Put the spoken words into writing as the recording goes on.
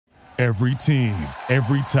Every team,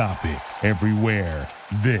 every topic, everywhere.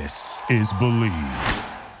 This is Believe.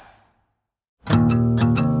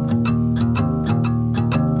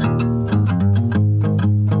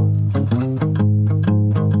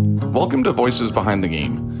 Welcome to Voices Behind the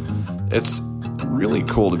Game. It's really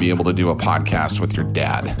cool to be able to do a podcast with your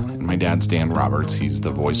dad. And my dad's Dan Roberts. He's the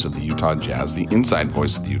voice of the Utah Jazz, the inside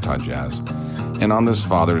voice of the Utah Jazz. And on this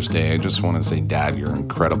Father's Day, I just want to say, Dad, you're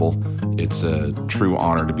incredible. It's a true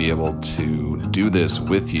honor to be able to do this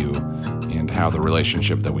with you and have the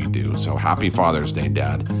relationship that we do. So happy Father's Day,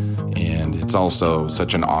 Dad. And it's also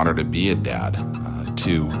such an honor to be a dad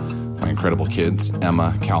to my incredible kids,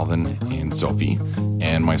 Emma, Calvin, and Sophie.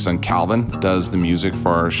 And my son Calvin does the music for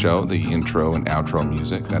our show, the intro and outro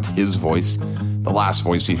music. That's his voice, the last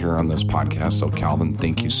voice you hear on this podcast. So Calvin,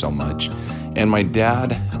 thank you so much. And my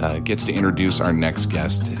dad gets to introduce our next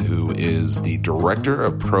guest, who is the Director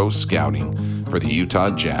of Pro Scouting for the Utah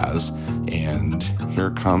Jazz. And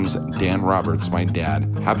here comes Dan Roberts, my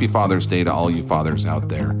dad. Happy Father's Day to all you fathers out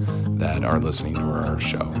there that are listening to our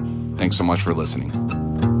show. Thanks so much for listening.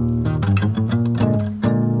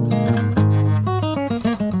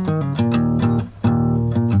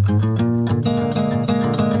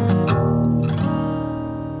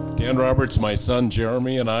 Roberts, my son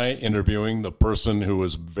Jeremy, and I interviewing the person who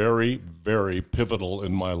was very, very pivotal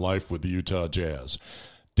in my life with the Utah Jazz.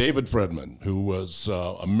 David Fredman, who was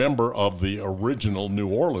a member of the original New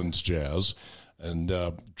Orleans Jazz and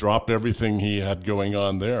dropped everything he had going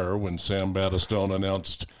on there when Sam Battistone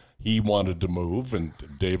announced he wanted to move, and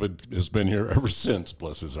David has been here ever since,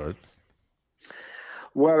 bless his heart.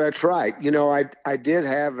 Well, that's right. You know, I did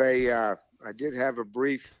have a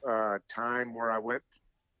brief time where I went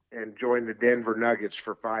and joined the Denver Nuggets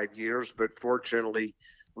for 5 years. But fortunately,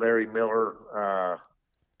 Larry Miller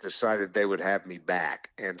decided they would have me back.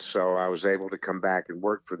 And so I was able to come back and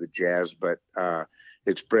work for the Jazz. But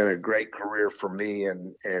it's been a great career for me.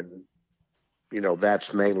 And, you know,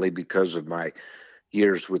 that's mainly because of my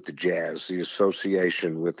years with the Jazz. The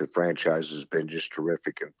association with the franchise has been just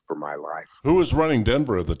terrific for my life. Who was running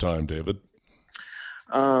Denver at the time, David?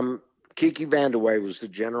 Kiki Vandeweghe was the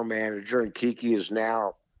general manager, and Kiki is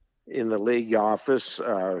now in the league office.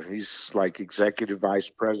 He's like executive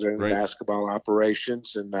vice president of basketball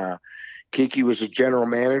operations. And Kiki was a general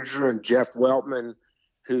manager, and Jeff Weltman,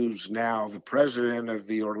 who's now the president of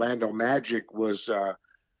the Orlando Magic, was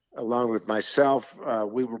along with myself.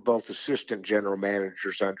 We were both assistant general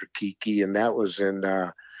managers under Kiki. And that was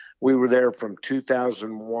we were there from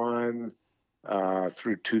 2001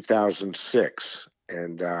 through 2006.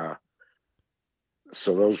 And,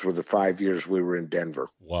 so those were the 5 years we were in Denver.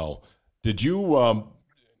 Wow. Did you,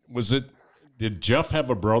 did Jeff have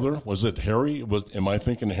a brother? Was it Harry? Am I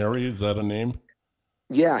thinking Harry? Is that a name?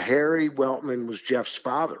 Yeah. Harry Weltman was Jeff's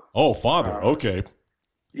father. Oh, father. Okay.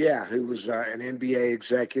 Yeah. Who was an NBA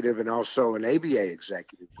executive and also an ABA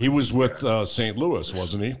executive. He was with St. Louis,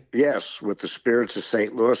 wasn't he? Yes. With the Spirits of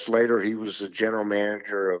St. Louis. Later, he was the general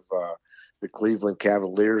manager of, the Cleveland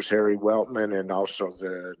Cavaliers, Harry Weltman, and also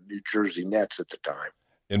the New Jersey Nets at the time.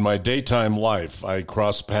 In my daytime life, I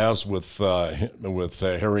crossed paths with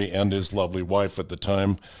Harry and his lovely wife at the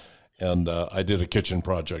time, and I did a kitchen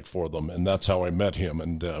project for them, and that's how I met him.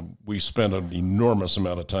 And we spent an enormous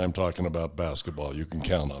amount of time talking about basketball. You can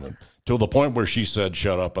count on it. To the point where she said,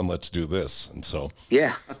 "Shut up and let's do this." And so,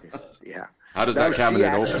 yeah. How does that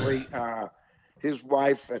cabinet open? His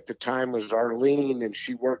wife at the time was Arlene, and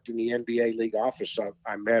she worked in the NBA league office.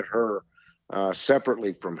 I met her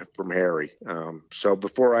separately from Harry. So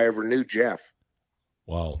before I ever knew Jeff.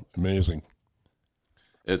 Wow, amazing!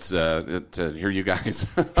 It's to hear you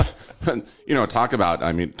guys, talk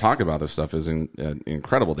about this stuff is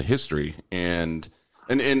incredible. The history and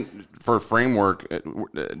for framework,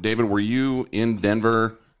 David, were you in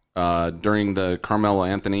Denver during the Carmelo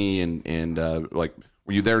Anthony and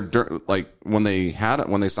were you there when they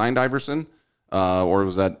signed Iverson, or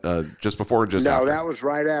was that just before? Or just no, after? That was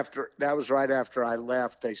right after. That was right after I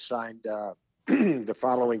left. They signed the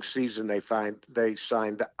following season. They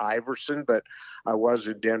signed Iverson, but I was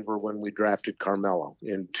in Denver when we drafted Carmelo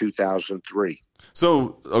in 2003.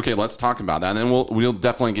 So okay, let's talk about that, and then we'll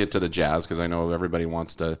definitely get to the Jazz because I know everybody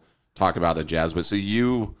wants to talk about the Jazz. But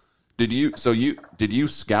did you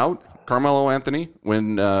scout Carmelo Anthony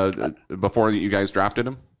when before you guys drafted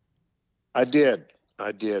him? I did.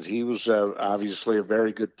 He was obviously a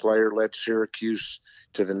very good player. Led Syracuse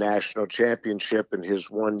to the national championship in his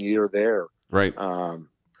 1 year there. Right.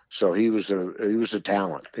 So he was a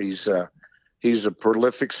talent. He's a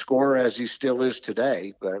prolific scorer as he still is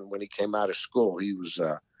today. But when he came out of school, he was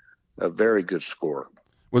a very good scorer.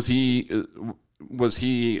 Was he? was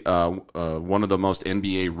he one of the most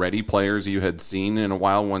NBA ready players you had seen in a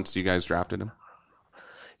while once you guys drafted him?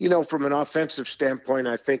 From an offensive standpoint,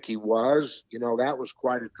 I think he was. That was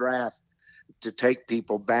quite a draft to take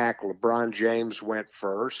people back. LeBron James went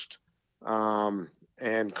first,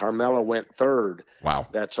 and Carmelo went third. Wow.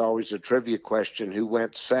 That's always a trivia question, who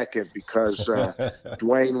went second, because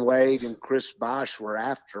Dwayne Wade and Chris Bosh were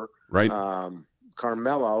after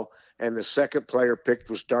Carmelo, and the second player picked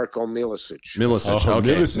was Darko Milicic. Milicic.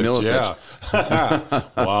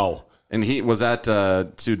 Yeah. Wow. And he was that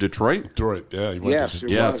to Detroit? Detroit, yeah. Yes,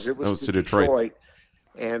 it was to Detroit.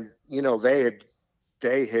 And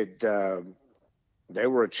they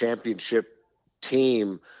were a championship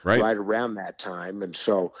team right around that time, and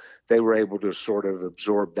so they were able to sort of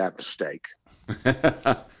absorb that mistake.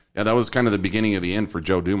 Yeah, that was kind of the beginning of the end for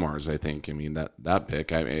Joe Dumars, I think. I mean, that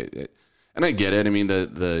pick. And I get it. I mean,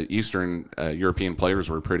 the Eastern European players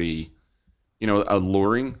were pretty,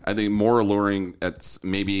 alluring. I think more alluring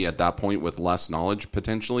maybe at that point with less knowledge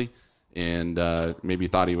potentially, and maybe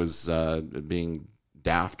thought he was being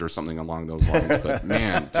daft or something along those lines. But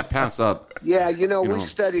man, to pass up. Yeah, we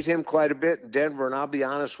studied him quite a bit in Denver, and I'll be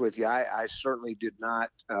honest with you, I certainly did not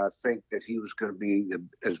think that he was going to be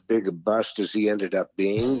as big a bust as he ended up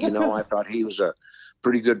being. I thought he was a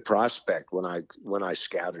pretty good prospect when I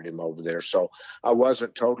scouted him over there. So I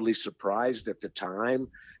wasn't totally surprised at the time.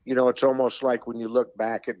 It's almost like when you look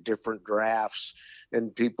back at different drafts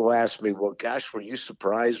and people ask me, well, gosh, were you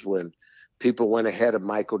surprised when people went ahead of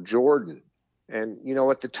Michael Jordan? And,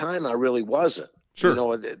 at the time I really wasn't.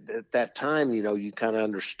 Sure. At that time, you kind of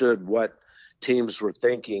understood what teams were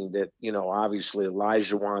thinking, that, obviously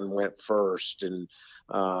Elijah Wan went first, and,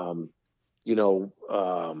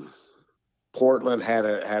 Portland had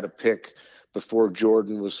a pick before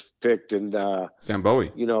Jordan was picked, and Sam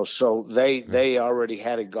Bowie. So they already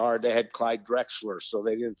had a guard. They had Clyde Drexler, so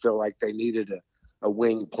they didn't feel like they needed a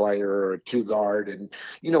wing player or a two guard. And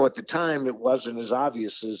at the time it wasn't as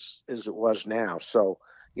obvious as it was now. So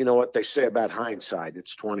what they say about hindsight,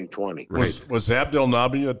 it's 2020. Right. Was Abdel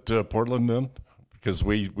Nabi at Portland then? Because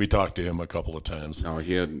we talked to him a couple of times. No,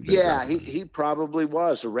 he had. He probably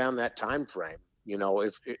was around that time frame.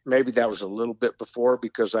 If maybe that was a little bit before,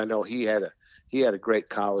 because I know he had a great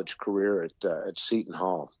college career at Seton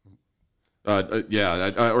Hall.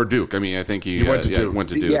 Or Duke. I mean, I think he went to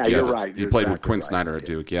Duke. Yeah, you're right. He played with Quinn Snyder at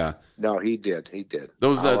Duke. Yeah. No, he did.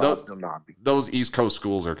 Those East Coast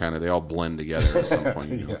schools are they all blend together at some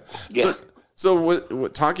point. Yeah. So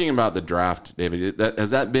talking about the draft, David, has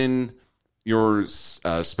that been your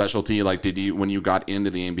specialty? Like, when you got into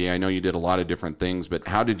the NBA? I know you did a lot of different things, but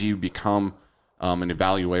how did you become an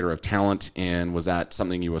evaluator of talent, and was that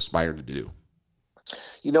something you aspired to do?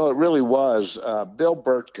 It really was. Bill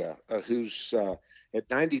Burtka, who's at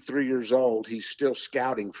 93 years old, he's still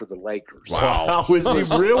scouting for the Lakers. Wow. Is he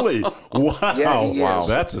really? Wow. Yeah, wow.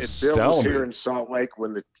 That's astounding. Bill was here in Salt Lake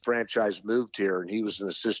when the franchise moved here, and he was an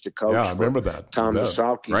assistant coach. Yeah, I remember that. Tom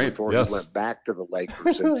Masalki before he went back to the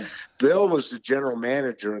Lakers. And Bill was the general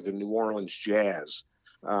manager of the New Orleans Jazz.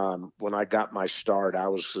 When I got my start, I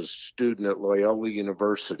was a student at Loyola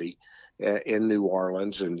University in New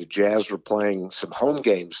Orleans, and the Jazz were playing some home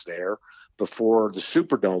games there before the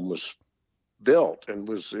Superdome was built, and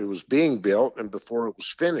it was being built, and before it was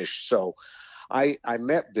finished. So I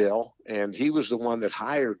met Bill, and he was the one that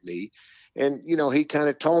hired me. And, he kind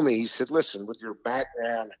of told me, he said, listen, with your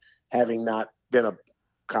background, having not been a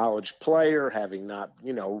college player, having not,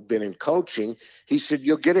 been in coaching, he said,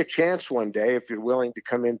 you'll get a chance one day if you're willing to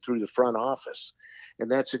come in through the front office. And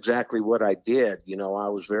that's exactly what I did. I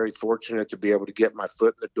was very fortunate to be able to get my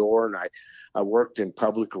foot in the door, and I worked in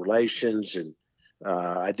public relations, and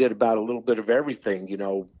I did about a little bit of everything,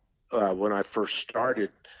 when I first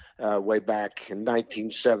started way back in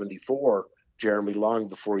 1974. Jeremy, long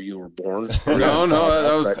before you were born. No,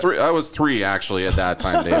 I was three. I was three actually at that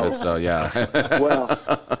time, David. So yeah. well.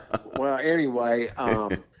 Anyway,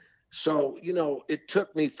 so it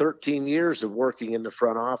took me 13 years of working in the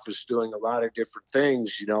front office, doing a lot of different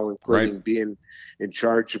things. Including being in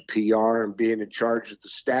charge of PR and being in charge of the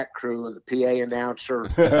stat crew and the PA announcer.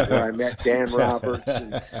 Where I met Dan Roberts,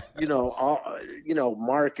 and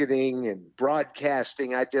marketing and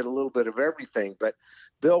broadcasting. I did a little bit of everything, but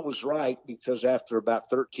Bill was right, because after about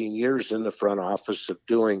 13 years in the front office of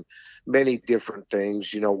doing many different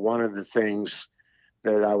things, one of the things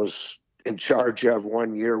that I was in charge of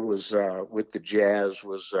one year was with the Jazz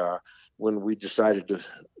was when we decided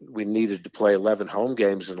we needed to play 11 home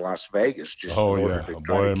games in Las Vegas just in order to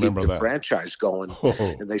try to keep the franchise going.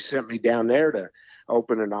 And they sent me down there to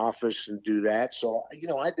open an office and do that. So,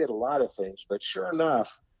 I did a lot of things, but sure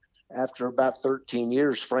enough, after about 13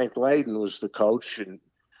 years, Frank Layden was the coach and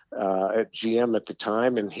at GM at the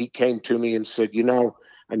time, and he came to me and said,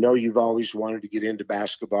 I know you've always wanted to get into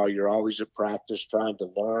basketball. You're always at practice trying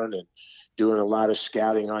to learn and doing a lot of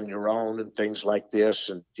scouting on your own and things like this,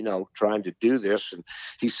 and trying to do this. And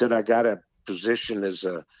he said, I got a position as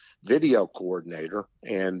a video coordinator,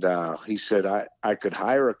 and he said I could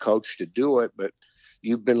hire a coach to do it, but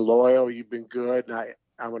you've been loyal, you've been good, and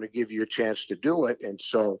I'm going to give you a chance to do it. And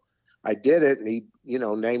so I did it, and he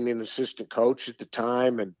named me an assistant coach at the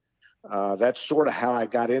time, and that's sort of how I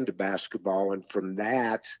got into basketball. And from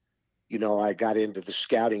that, I got into the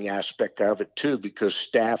scouting aspect of it too, because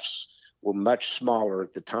staffs were much smaller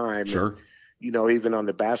at the time. Sure. And, even on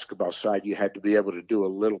the basketball side, you had to be able to do a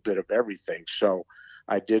little bit of everything. So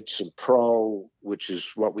I did some pro, which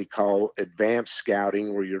is what we call advanced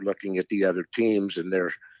scouting, where you're looking at the other teams and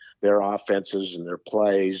their offenses and their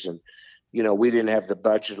plays. And, we didn't have the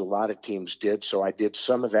budget a lot of teams did. So I did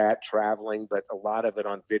some of that traveling, but a lot of it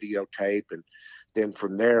on videotape. And then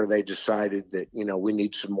from there, they decided that, we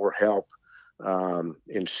need some more help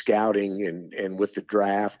in scouting and with the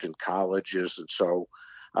draft and colleges. And so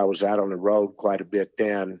I was out on the road quite a bit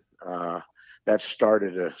then. That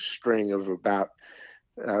started a string of about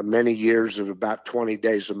many years of about 20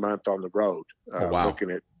 days a month on the road,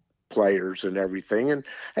 looking at players and everything. And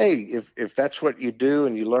hey, if that's what you do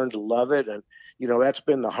and you learn to love it, and that's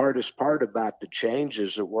been the hardest part about the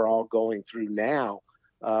changes that we're all going through now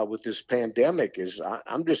with this pandemic, is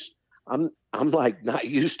I'm like not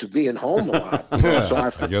used to being home a lot. So I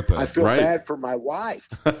feel bad for my wife.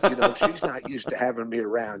 She's not used to having me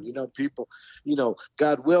around. People,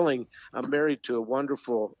 God willing, I'm married to a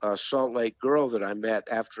wonderful Salt Lake girl that I met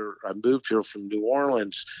after I moved here from New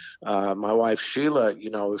Orleans. My wife, Sheila,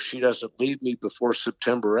 if she doesn't leave me before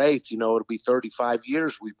September 8th, it'll be 35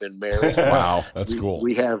 years we've been married. Wow, that's cool.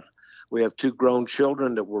 We have 2 grown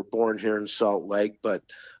children that were born here in Salt Lake, but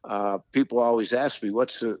people always ask me,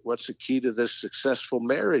 what's the key to this successful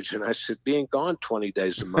marriage? And I said, being gone 20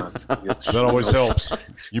 days a month. That always helps.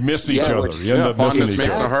 You miss each other. You end up fondness missing each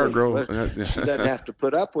makes other. the heart grow. She doesn't have to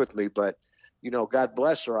put up with me, but God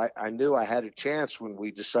bless her. I knew I had a chance when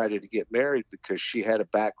we decided to get married, because she had a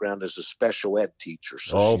background as a special ed teacher.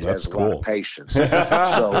 So she has a lot of patience.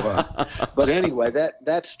 But anyway,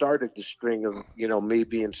 that started the string of, me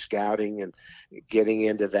being scouting and getting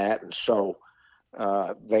into that. And so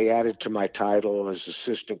they added to my title as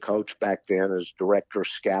assistant coach back then as director of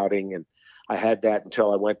scouting. And I had that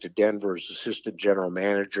until I went to Denver as assistant general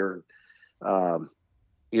manager.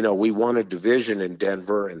 We won a division in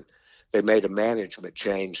Denver, and they made a management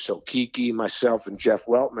change. So Kiki, myself, and Jeff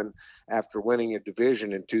Weltman, after winning a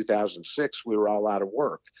division in 2006, we were all out of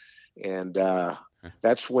work. And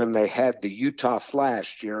that's when they had the Utah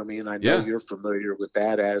Flash, Jeremy, and I know you're familiar with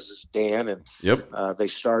that, as is Dan. And they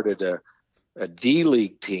started a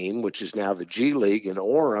D-League team, which is now the G League, in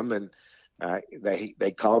Orem. And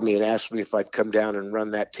they called me and asked me if I'd come down and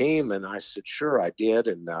run that team. And I said, sure, I did.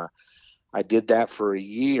 And I did that for a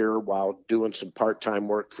year while doing some part-time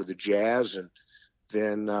work for the Jazz. And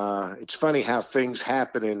then it's funny how things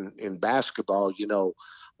happen in basketball.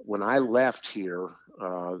 When I left here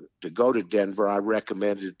to go to Denver, I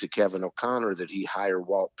recommended to Kevin O'Connor that he hire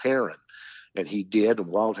Walt Perrin. And he did,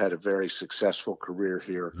 and Walt had a very successful career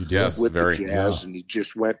here with the Jazz, and he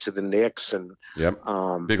just went to the Knicks. And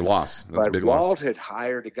big loss. That's a big Walt loss. had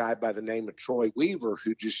hired a guy by the name of Troy Weaver,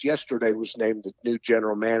 who just yesterday was named the new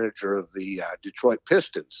general manager of the Detroit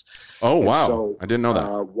Pistons. Oh, and wow. So, I didn't know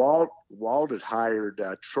that. Walt had hired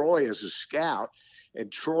Troy as a scout,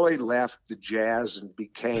 and Troy left the Jazz and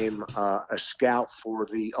became a scout for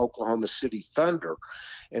the Oklahoma City Thunder.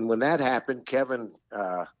 And when that happened, Kevin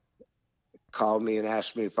called me and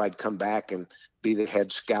asked me if I'd come back and be the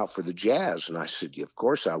head scout for the Jazz. And I said, yeah, of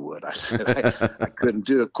course I would. I said, I couldn't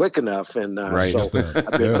do it quick enough. And so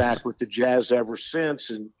I've been back with the Jazz ever since.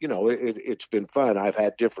 And, it's been fun. I've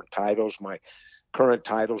had different titles. My current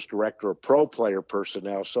title's director of pro player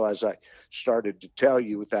personnel. So as I started to tell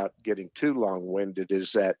you, without getting too long-winded,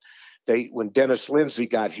 is that when Dennis Lindsay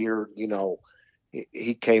got here,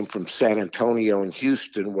 he came from San Antonio and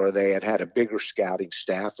Houston, where they had a bigger scouting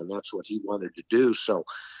staff, and that's what he wanted to do. So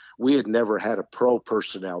we had never had a pro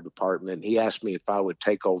personnel department. He asked me if I would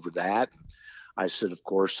take over that. I said, of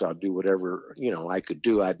course, I'll do whatever, I could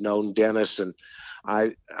do. I'd known Dennis, and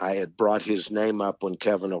I had brought his name up when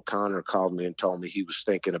Kevin O'Connor called me and told me he was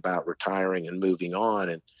thinking about retiring and moving on.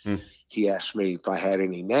 And he asked me if I had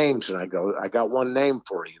any names, and I go, I got one name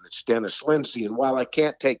for you, and it's Dennis Lindsay. And while I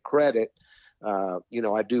can't take credit,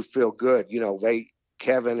 I do feel good.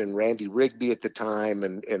 Kevin and Randy Rigby at the time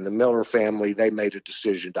and the Miller family, they made a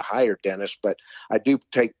decision to hire Dennis. But I do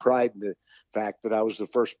take pride in the fact that I was the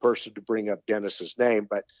first person to bring up Dennis's name.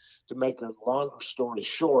 But to make a longer story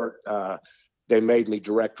short, they made me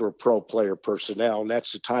director of pro player personnel, and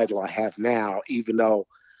that's the title I have now, even though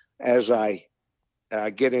as I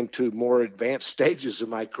get into more advanced stages of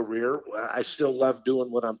my career, I still love doing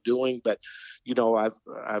what I'm doing, but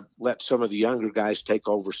I've let some of the younger guys take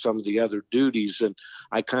over some of the other duties, and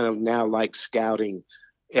I kind of now like scouting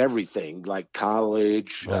everything, like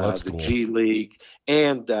college, the cool. G League,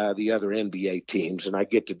 and the other NBA teams, and I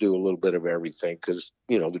get to do a little bit of everything because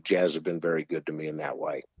the Jazz have been very good to me in that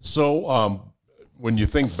way. So when you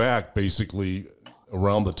think back, basically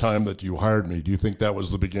around the time that you hired me, do you think that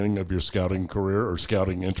was the beginning of your scouting career or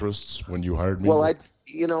scouting interests when you hired me? Well, I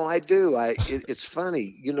do. It's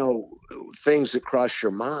funny, things that cross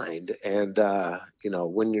your mind. And,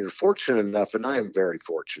 when you're fortunate enough, and I am very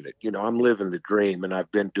fortunate, I'm living the dream and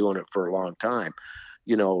I've been doing it for a long time.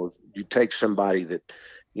 You take somebody that,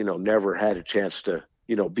 never had a chance to,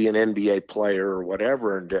 be an NBA player or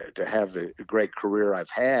whatever, and to have the great career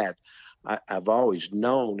I've had, I've always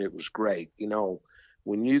known it was great.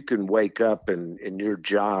 When you can wake up and your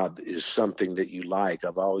job is something that you like,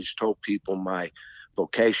 I've always told people my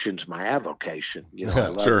vocation's my avocation.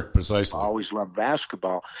 Precisely. I always loved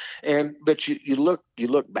basketball. But you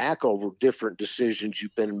look back over different decisions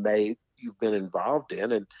you've been involved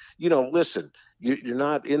in. And, listen, you're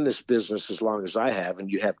not in this business as long as I have, and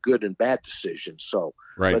you have good and bad decisions. So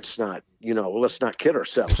let's not kid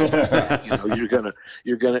ourselves about that.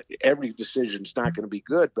 You're gonna every decision's not going to be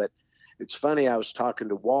good, but it's funny, I was talking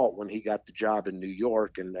to Walt when he got the job in New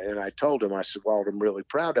York, and I told him, I said, Walt, I'm really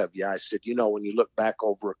proud of you. I said, when you look back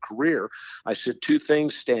over a career, I said, two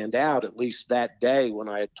things stand out, at least that day when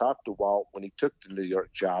I had talked to Walt when he took the New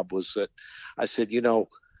York job, was that I said,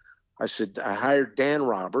 I hired Dan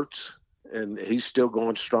Roberts, and he's still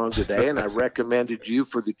going strong today, and I recommended you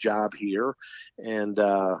for the job here. And,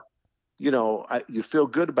 you feel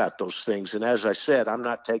good about those things. And as I said, I'm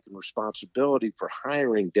not taking responsibility for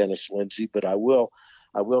hiring Dennis Lindsay, but I will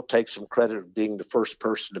take some credit of being the first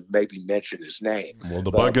person to maybe mention his name. Well,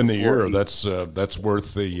 the bug in the ear, that's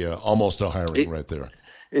worth the almost a hiring right there.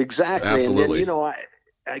 Exactly. Absolutely. And then,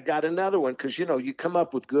 I got another one because, you come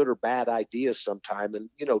up with good or bad ideas sometime. And,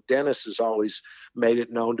 Dennis has always made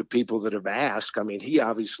it known to people that have asked. I mean, he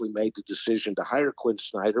obviously made the decision to hire Quinn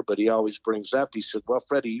Snyder, but he always brings up, he said, well,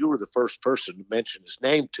 Freddie, you were the first person to mention his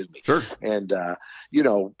name to me. Sure. And,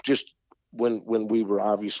 just when we were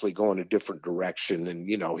obviously going a different direction, and,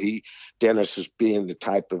 Dennis is being the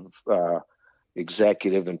type of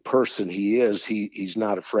executive and person he is, he's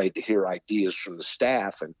not afraid to hear ideas from the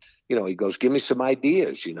staff. And, he goes, give me some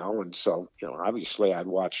ideas, and so, obviously I'd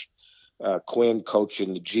watched Quinn coach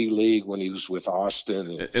in the G League when he was with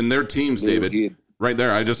Austin. And their teams, David, right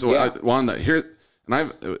there. I wanted to hear,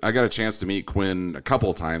 and I got a chance to meet Quinn a couple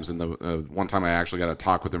of times, and the one time I actually got to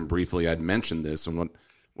talk with him briefly. I'd mentioned this, and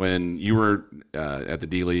when you were at the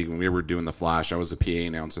D League, when we were doing the Flash, I was a PA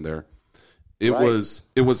announcer there. It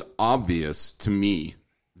was obvious to me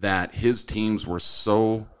that his teams were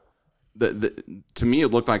so. To me, it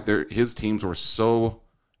looked like his teams were so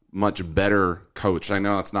much better coached. I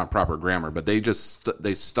know that's not proper grammar, but they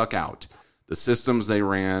stuck out. The systems they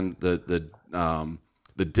ran, the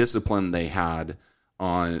discipline they had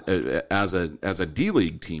on as a D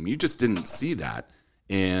League team, you just didn't see that.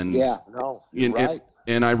 And right.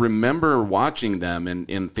 And I remember watching them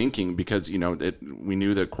and thinking, because we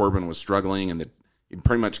knew that Corbin was struggling, and that it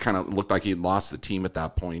pretty much kind of looked like he'd lost the team at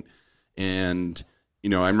that point. And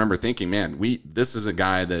I remember thinking, man, this is a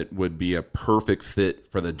guy that would be a perfect fit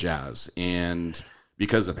for the Jazz. And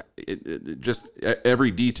because of it, just every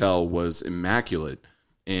detail was immaculate.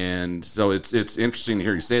 And so it's interesting to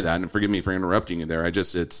hear you say that. And forgive me for interrupting you there. It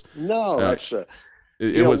was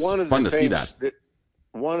fun to see that.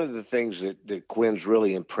 One of the things that Quinn's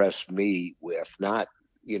really impressed me with, not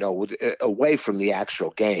away from the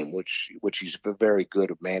actual game, which he's very good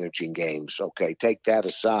at managing games. Okay, take that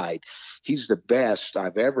aside. He's the best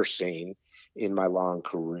I've ever seen in my long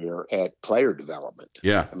career at player development.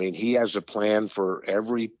 Yeah. I mean, he has a plan for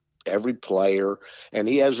every player, and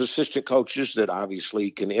he has assistant coaches that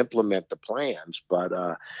obviously can implement the plans, but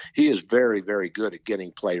he is very, very good at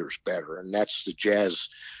getting players better. And that's the Jazz,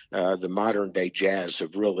 the modern day Jazz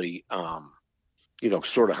have really,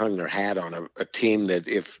 sort of hung their hat on a team that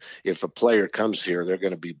if a player comes here, they're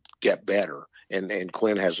going to get better. And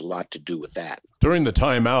Quinn has a lot to do with that. During the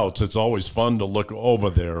timeouts, it's always fun to look over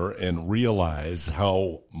there and realize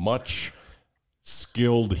how much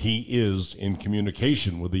skilled he is in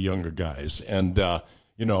communication with the younger guys. And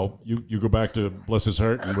you know, you go back to, bless his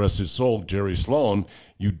heart and rest his soul, Jerry Sloan.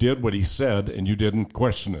 You did what he said, and you didn't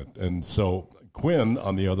question it. And so Quinn,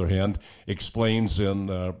 on the other hand, explains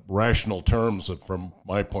in rational terms from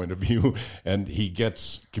my point of view, and he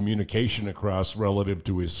gets communication across relative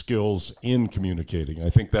to his skills in communicating.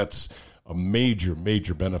 I think that's a major,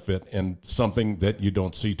 major benefit and something that you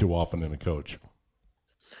don't see too often in a coach.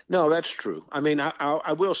 No, that's true. I mean,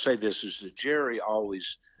 I will say this is that Jerry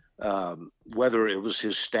always, whether it was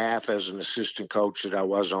his staff as an assistant coach that I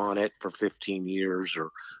was on it for 15 years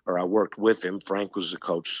or I worked with him. Frank was the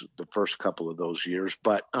coach the first couple of those years,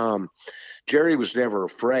 but Jerry was never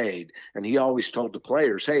afraid. And he always told the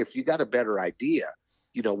players, hey, if you got a better idea,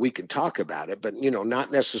 you know, we can talk about it, but, you know,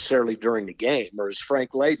 not necessarily during the game. Or as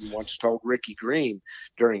Frank Layden once told Ricky Green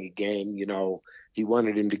during a game, you know, he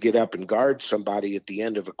wanted him to get up and guard somebody at the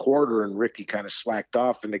end of a quarter, and Ricky kind of slacked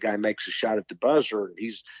off, and the guy makes a shot at the buzzer. And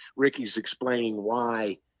Ricky's explaining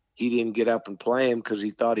why he didn't get up and play him because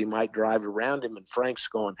he thought he might drive around him. And Frank's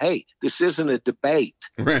going, hey, this isn't a debate.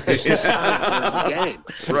 Right. It's not a game.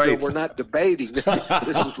 Right. So we're not debating. This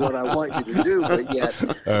is what I want you to do. But yet,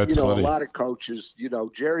 you know, funny. A lot of coaches, you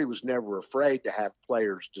know, Jerry was never afraid to have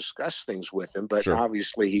players discuss things with him, but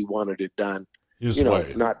obviously he wanted it done his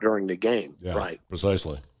way. Not during the game. Yeah, right.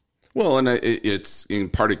 Precisely. Well, and it's in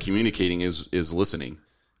part of communicating is listening.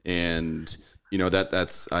 And, you know,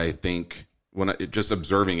 that's, I think, just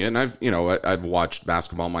observing it, and I've watched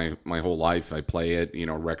basketball my whole life. I play it, you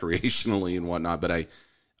know, recreationally and whatnot, but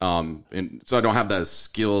and so I don't have that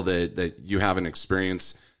skill that you have an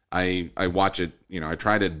experience. I watch it, you know, I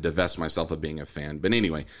try to divest myself of being a fan. But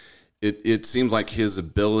anyway, it seems like his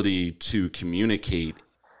ability to communicate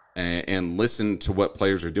and listen to what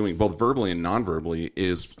players are doing, both verbally and non-verbally,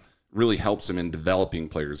 really helps him in developing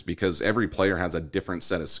players, because every player has a different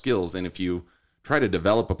set of skills. And if you try to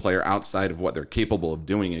develop a player outside of what they're capable of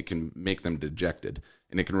doing, it can make them dejected,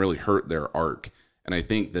 and it can really hurt their arc. And I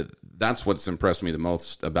think that's what's impressed me the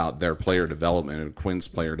most about their player development and Quinn's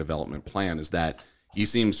player development plan, is that he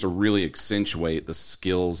seems to really accentuate the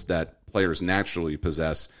skills that players naturally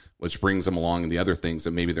possess, which brings them along in the other things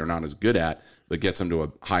that maybe they're not as good at, but gets them to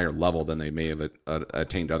a higher level than they may have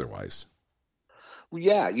attained otherwise. Well,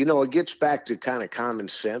 yeah, you know, it gets back to kind of common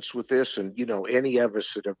sense with this. And, you know, any of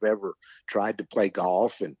us that have ever tried to play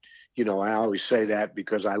golf, and, you know, I always say that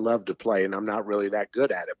because I love to play, and I'm not really that good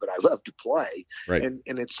at it, but I love to play. Right. And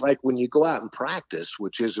it's like when you go out and practice,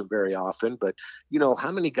 which isn't very often, but, you know,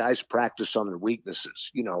 how many guys practice on their weaknesses?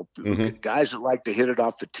 You know, guys that like to hit it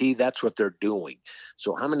off the tee, that's what they're doing.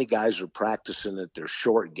 So how many guys are practicing at their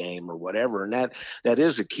short game or whatever? And that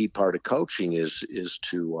is a key part of coaching is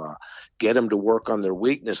to get them to work on their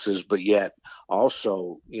weaknesses, but yet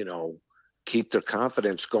also, you know, keep their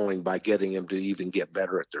confidence going by getting them to even get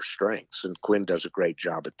better at their strengths. And Quinn does a great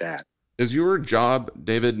job at that. Is your job,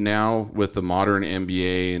 David, now with the modern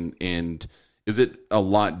NBA, and is it a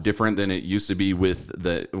lot different than it used to be with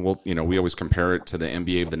we always compare it to the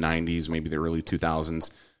NBA of the 90s, maybe the early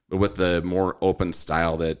 2000s, but with the more open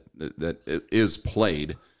style that is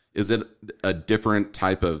played, is it a different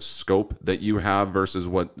type of scope that you have versus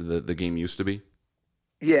what the game used to be?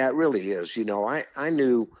 Yeah, it really is. You know, I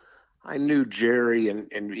knew Jerry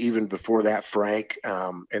and even before that, Frank,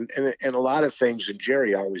 and a lot of things. And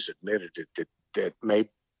Jerry always admitted it, that made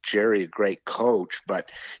Jerry a great coach,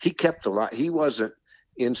 but he kept a lot. He wasn't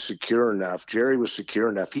insecure enough. Jerry was secure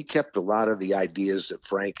enough. He kept a lot of the ideas that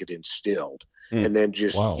Frank had instilled and then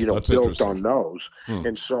just, built on those.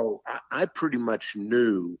 And so I pretty much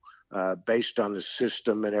knew based on the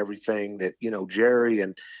system and everything that, you know, Jerry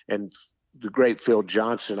and the great Phil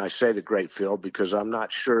Johnson. I say the great Phil because I'm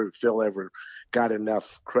not sure Phil ever got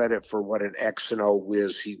enough credit for what an X and O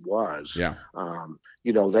whiz he was. Yeah.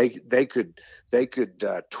 You know, they could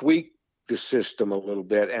tweak the system a little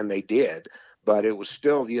bit, and they did, but it was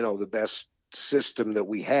still, you know, the best system that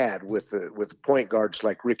we had with the point guards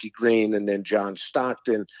like Ricky Green and then John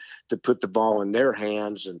Stockton to put the ball in their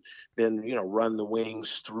hands and then, you know, run the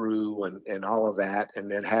wings through and all of that,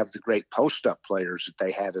 and then have the great post-up players that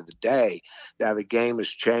they had of the day. Now the game has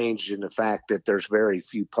changed in the fact that there's very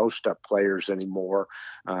few post-up players anymore.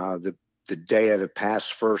 The day of the pass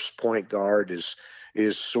first point guard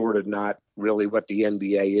is sort of not really what the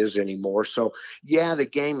NBA is anymore. So yeah, the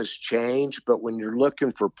game has changed, but when you're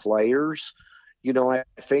looking for players, you know, I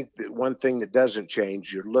think that one thing that doesn't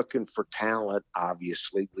change, you're looking for talent.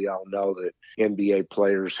 Obviously, we all know that NBA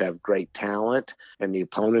players have great talent and the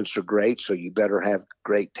opponents are great. So you better have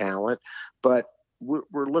great talent, but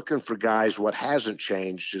we're looking for guys. What hasn't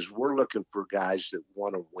changed is we're looking for guys that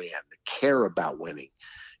want to win, that care about winning.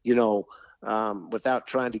 You know, without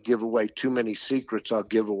trying to give away too many secrets, I'll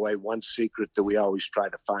give away one secret that we always try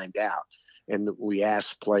to find out. And we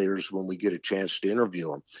ask players when we get a chance to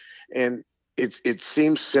interview them. And it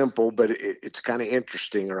seems simple, but it's kind of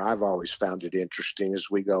interesting, or I've always found it interesting, as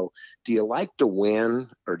we go, do you like to win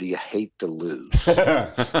or do you hate to lose?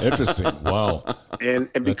 Interesting. Wow.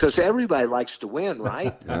 And because everybody likes to win,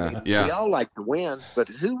 right? We all like to win, but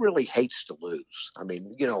who really hates to lose? I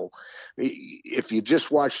mean, if you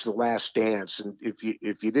just watch The Last Dance, and if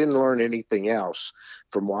you didn't learn anything else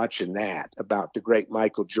from watching that about the great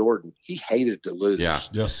Michael Jordan, he hated to lose. Yeah.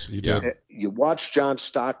 Yes, he did. You watch John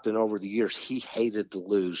Stockton over the years, he hated to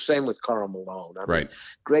lose. Same with Karl Malone. I mean,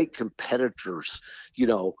 great competitors,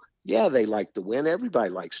 they like to win. Everybody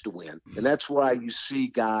likes to win. And that's why you see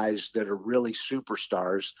guys that are really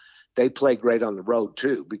superstars, they play great on the road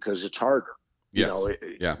too, because it's harder. Yes.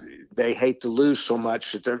 They hate to lose so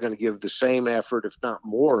much that they're going to give the same effort, if not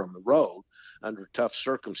more, on the road under tough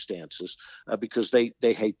circumstances, because they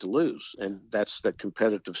hate to lose. And that's the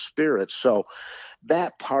competitive spirit. So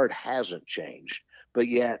that part hasn't changed. But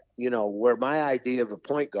yet, where my idea of a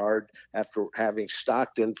point guard, after having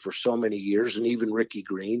Stockton for so many years, and even Ricky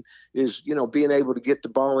Green, is, being able to get the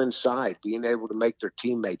ball inside, being able to make their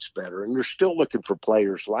teammates better. And you're still looking for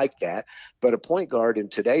players like that. But a point guard in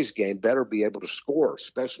today's game better be able to score,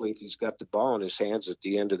 especially if he's got the ball in his hands at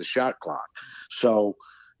the end of the shot clock. So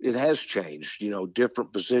it has changed.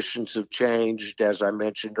 Different positions have changed. As I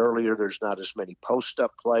mentioned earlier, there's not as many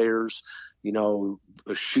post-up players.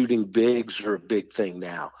 Shooting bigs are a big thing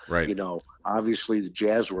now. Right. Obviously the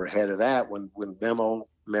Jazz were ahead of that when Mehmet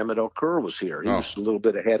Okur was here. He was a little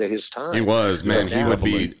bit ahead of his time. He was, man. He would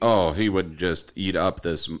be. He would just eat up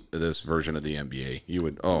this version of the NBA. He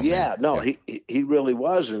would. He really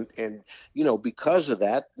was, and because of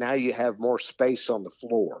that, now you have more space on the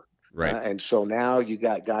floor. Right. And so now you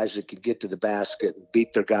got guys that can get to the basket and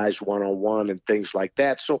beat their guys one-on-one and things like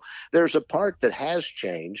that. So there's a part that has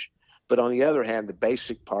changed. But on the other hand, the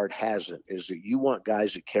basic part hasn't, is that you want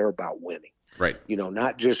guys that care about winning. Right.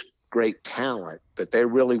 Not just great talent, but they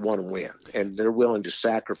really want to win. And they're willing to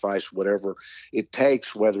sacrifice whatever it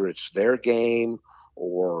takes, whether it's their game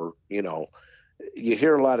or, you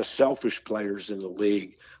hear a lot of selfish players in the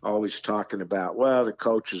league always talking about, well, the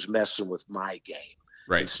coach is messing with my game.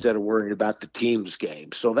 Right. Instead of worrying about the team's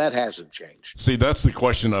game. So that hasn't changed. See, that's the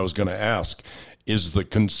question I was going to ask. Is the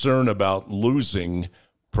concern about losing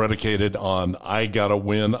predicated on, I got to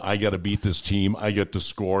win, I got to beat this team, I get to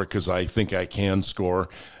score because I think I can score,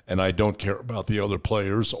 and I don't care about the other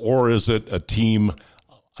players? Or is it a team,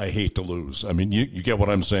 I hate to lose? I mean, you get what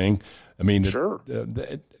I'm saying? I mean, sure.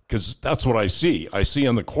 Because that's what I see. I see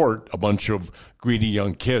on the court a bunch of greedy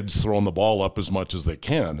young kids throwing the ball up as much as they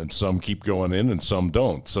can, and some keep going in and some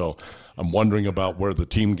don't. So I'm wondering about where the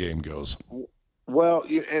team game goes. Well,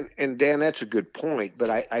 and Dan, that's a good point. But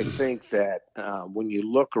I think that when you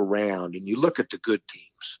look around and you look at the good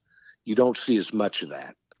teams, you don't see as much of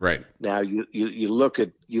that. Right. Now you look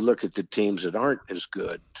at the teams that aren't as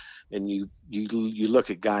good, and you look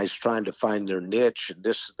at guys trying to find their niche and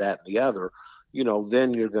this, that, and the other.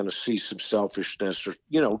 Then you're going to see some selfishness, or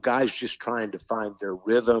guys just trying to find their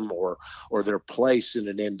rhythm or their place in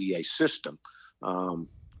an NBA system.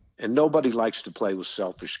 And nobody likes to play with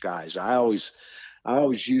selfish guys. I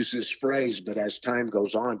always use this phrase, but as time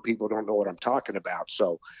goes on, people don't know what I'm talking about.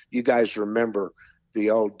 So you guys remember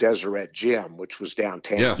the old Deseret Gym, which was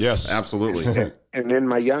downtown. Yes, absolutely. And in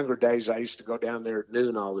my younger days, I used to go down there at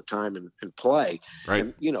noon all the time and play. Right.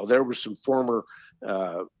 And, there were some former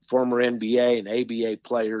NBA and ABA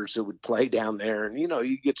players that would play down there, and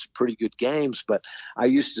you get some pretty good games. But I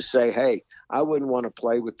used to say, hey, I wouldn't want to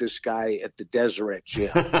play with this guy at the Deseret Gym,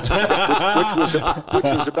 which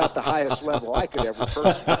was about the highest level I could ever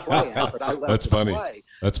personally play at. But I left. That's funny. Play.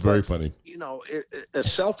 That's very funny. A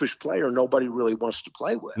selfish player nobody really wants to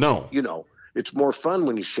play with. No. It's more fun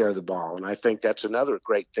when you share the ball, and I think that's another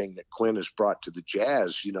great thing that Quinn has brought to the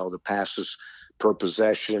Jazz. The passes per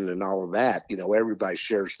possession and all of that. Everybody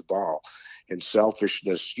shares the ball. And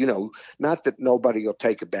selfishness, not that nobody will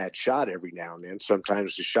take a bad shot every now and then.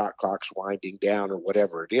 Sometimes the shot clock's winding down or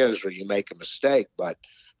whatever it is, or you make a mistake. But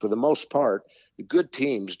for the most part, the good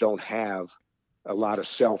teams don't have a lot of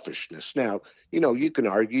selfishness. Now, you can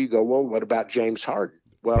argue, you go, well, what about James Harden?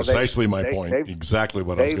 Well, precisely my point. Exactly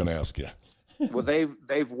what I was going to ask you. Well,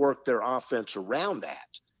 they've worked their offense around that.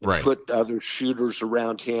 Right. Put other shooters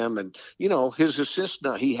around him, and his assist.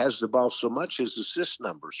 Now he has the ball so much, his assist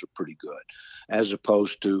numbers are pretty good, as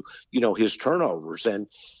opposed to his turnovers. And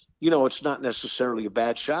it's not necessarily a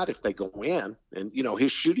bad shot if they go in. And,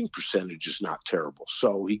 his shooting percentage is not terrible.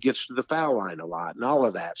 So he gets to the foul line a lot and all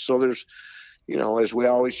of that. So there's, as we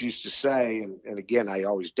always used to say, and again, I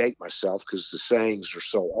always date myself because the sayings are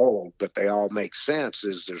so old, but they all make sense,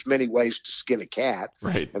 is there's many ways to skin a cat.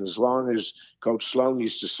 Right. And as long as Coach Sloan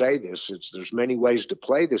used to say this, there's many ways to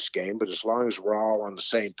play this game, but as long as we're all on the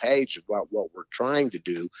same page about what we're trying to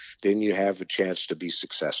do, then you have a chance to be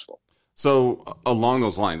successful. So along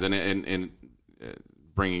those lines, and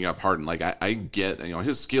bringing up Harden, like I get,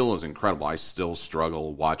 his skill is incredible. I still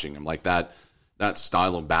struggle watching him. Like that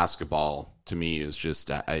style of basketball to me is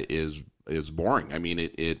just is boring. I mean,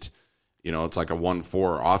 it's like a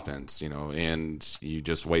 1-4 offense, and you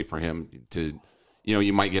just wait for him to,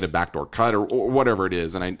 you might get a backdoor cut or whatever it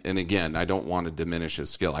is. And again, I don't want to diminish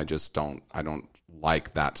his skill. I don't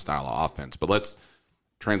like that style of offense. But let's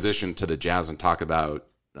transition to the Jazz and talk about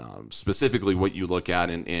specifically what you look at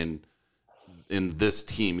in this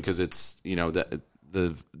team, because it's,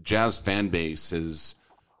 the Jazz fan base is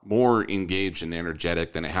more engaged and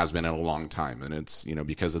energetic than it has been in a long time. And it's,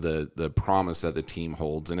 because of the promise that the team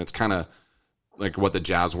holds. And it's kind of like what the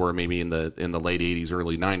Jazz were maybe in the late 80s,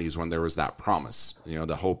 early 90s, when there was that promise,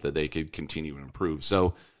 the hope that they could continue and improve.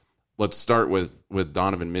 So let's start with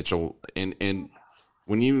Donovan Mitchell. And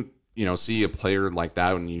when you see a player like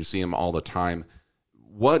that, when you see him all the time,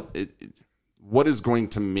 what is going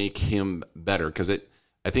to make him better? Because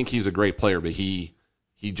I think he's a great player, but he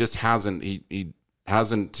just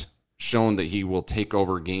hasn't shown that he will take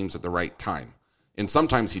over games at the right time. And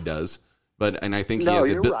sometimes he does, and I think he has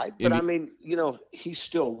you're right. But I mean, he's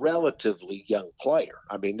still a relatively young player.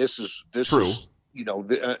 I mean, this is true.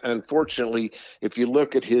 Unfortunately, if you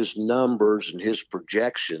look at his numbers and his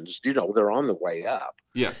projections, they're on the way up.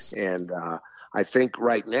 Yes. And I think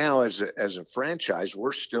right now, as a franchise,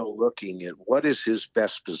 we're still looking at what is his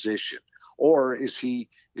best position, or is he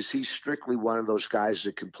strictly one of those guys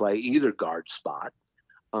that can play either guard spot?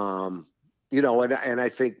 And I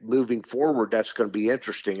think moving forward, that's going to be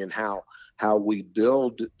interesting in how we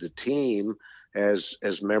build the team as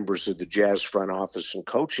members of the Jazz front office and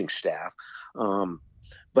coaching staff.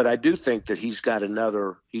 But I do think that he's got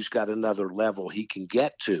another level he can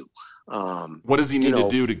get to. What does he need to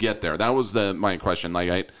do to get there? That was my question.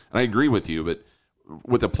 Like I agree with you, but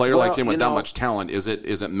with a player like him with that much talent, is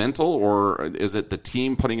it mental, or is it the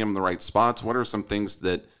team putting him in the right spots? What are some things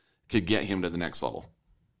that could get him to the next level?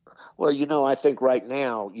 Well, I think right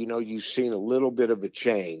now, you've seen a little bit of a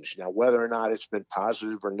change. Now, whether or not it's been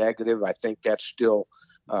positive or negative, I think that still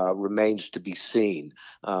remains to be seen.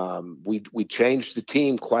 We changed the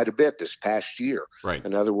team quite a bit this past year. Right.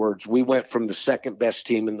 In other words, we went from the second best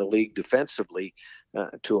team in the league defensively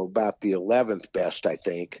to about the 11th best, I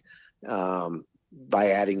think,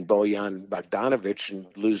 by adding Bojan Bogdanovic and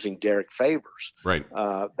losing Derek Favors. Right.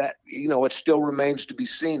 That it still remains to be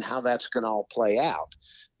seen how that's going to all play out.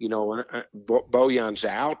 Bojan's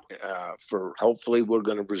out for, hopefully we're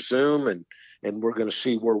going to resume and we're going to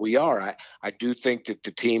see where we are. I do think that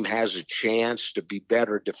the team has a chance to be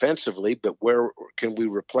better defensively, but where can we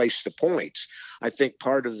replace the points? I think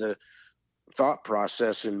part of the thought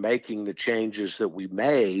process in making the changes that we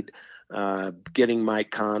made, getting Mike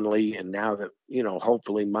Conley, and now that,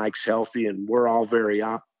 hopefully Mike's healthy, and we're all very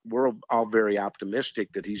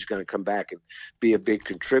optimistic that he's going to come back and be a big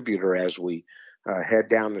contributor as we head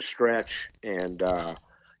down the stretch and,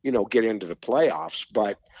 get into the playoffs.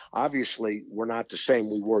 But obviously we're not the same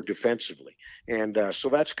we were defensively. And so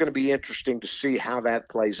that's going to be interesting to see how that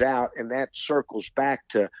plays out. And that circles back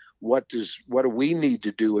to what do we need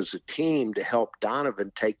to do as a team to help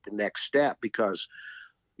Donovan take the next step? Because,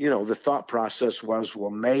 the thought process was, well,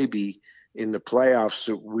 maybe in the playoffs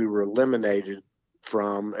that we were eliminated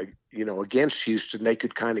from, against Houston, they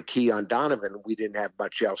could kind of key on Donovan. We didn't have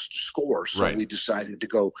much else to score. So right. We decided to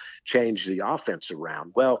go change the offense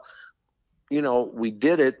around. Well, we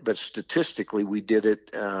did it, but statistically we did it,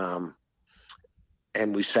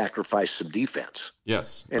 and we sacrificed some defense.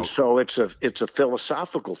 Yes. And so it's a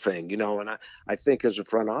philosophical thing, and I think as a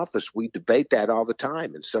front office, we debate that all the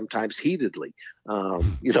time, and sometimes heatedly,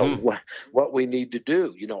 what we need to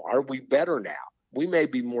do. Are we better now? We may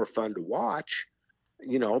be more fun to watch,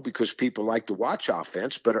 because people like to watch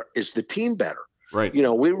offense, but is the team better? Right.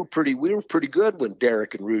 We were pretty good when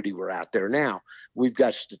Derek and Rudy were out there. Now we've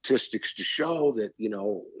got statistics to show that,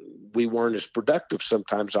 we weren't as productive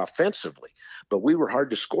sometimes offensively, but we were hard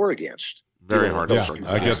to score against. Very hard. Yeah,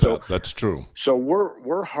 I get that. That's true. So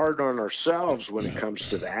we're hard on ourselves when it comes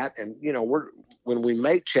to that. And, when we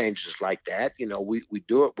make changes like that, we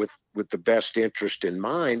do it with the best interest in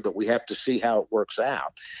mind, but we have to see how it works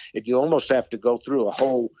out. And you almost have to go through a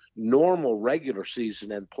whole normal regular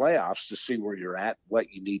season and playoffs to see where you're at,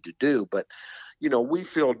 what you need to do. But, we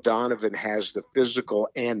feel Donovan has the physical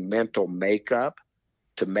and mental makeup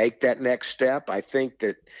to make that next step. I think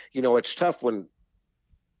that, it's tough when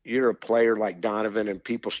you're a player like Donovan and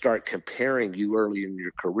people start comparing you early in your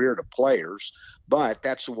career to players, but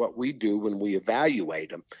that's what we do when we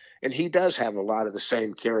evaluate him. And he does have a lot of the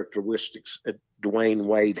same characteristics that Dwayne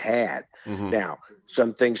Wade had. Mm-hmm. Now,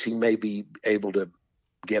 some things he may be able to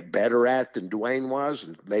get better at than Dwayne was,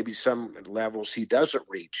 and maybe some levels he doesn't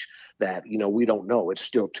reach that. We don't know. It's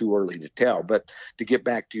still too early to tell. But to get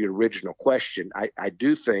back to your original question, I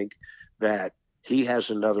do think that he has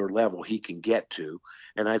another level he can get to.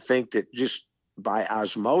 And I think that just by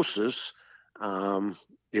osmosis,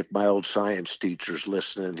 if my old science teacher's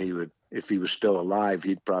listening, he would, if he was still alive,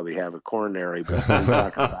 he'd probably have a coronary. But we're talking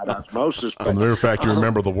about osmosis. But, as a matter of fact, you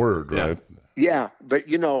remember the word, right? Yeah, but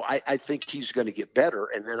I think he's going to get better,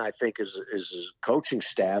 and then I think as his coaching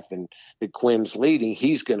staff and that Quinn's leading,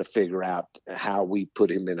 he's going to figure out how we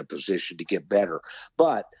put him in a position to get better.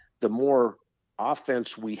 But the more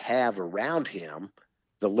offense we have around him,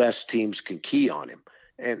 the less teams can key on him.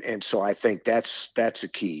 And so I think that's a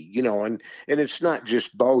key, and it's not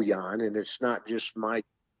just Bojan, and it's not just Mike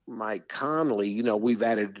Conley. We've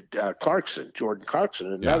added Jordan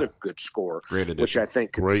Clarkson, another good scorer, which I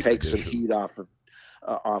think could take some heat off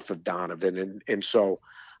of Donovan. And so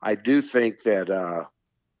I do think that,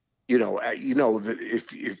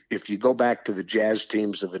 if you go back to the Jazz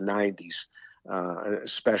teams of the 90s,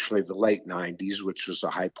 especially the late 90s, which was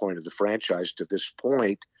the high point of the franchise to this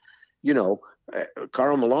point,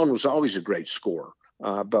 Karl Malone was always a great scorer.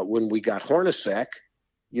 But when we got Hornacek,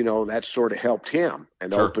 that sort of helped him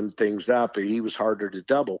and opened things up. And he was harder to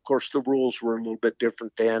double. Of course, the rules were a little bit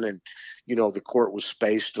different then. And, the court was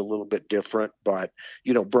spaced a little bit different. But,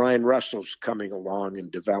 Brian Russell's coming along and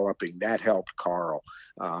developing. That helped Karl.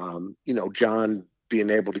 John being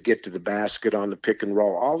able to get to the basket on the pick and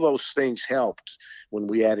roll. All those things helped when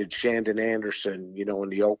we added Shandon Anderson, in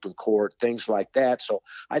the open court, things like that. So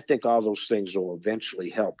I think all those things will eventually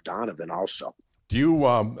help Donovan also. Do you?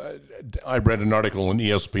 I read an article on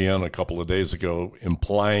ESPN a couple of days ago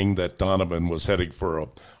implying that Donovan was heading for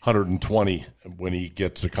 120 when he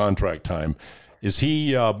gets a contract time. Is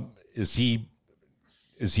he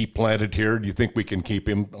planted here? Do you think we can keep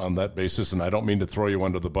him on that basis? And I don't mean to throw you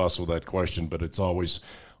under the bus with that question, but it's always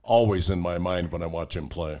in my mind when I watch him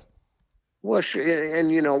play. Well,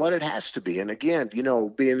 and you know what, it has to be. And again,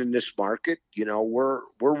 being in this market, we're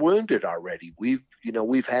wounded already. We've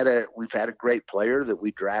had a great player that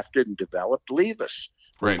we drafted and developed leave us.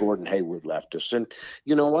 Right. Gordon Hayward left us. And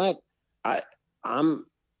you know what? I'm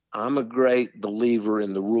a great believer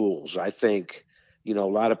in the rules. I think, a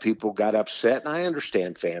lot of people got upset, and I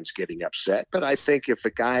understand fans getting upset, but I think if a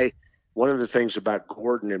guy, one of the things about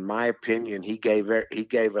Gordon, in my opinion, he gave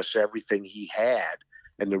us everything he had.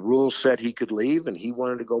 And the rules said he could leave, and he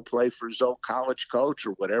wanted to go play for his old college coach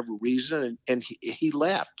or whatever reason, and he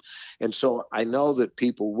left. And so I know that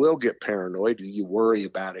people will get paranoid. You worry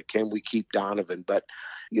about it. Can we keep Donovan? But,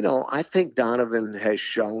 I think Donovan has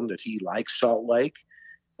shown that he likes Salt Lake.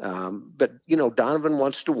 But Donovan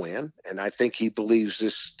wants to win, and I think he believes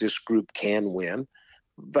this group can win.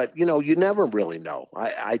 But, you never really know.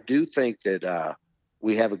 I do think that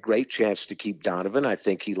we have a great chance to keep Donovan. I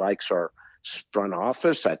think he likes our front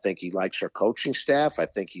office. I think he likes our coaching staff. I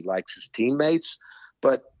think he likes his teammates.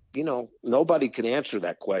 But, nobody can answer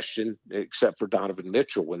that question except for Donovan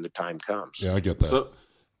Mitchell when the time comes. Yeah, I get that. So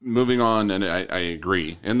moving on, and I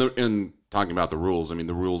agree. And talking about the rules, I mean,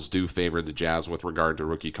 the rules do favor the Jazz with regard to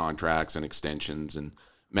rookie contracts and extensions and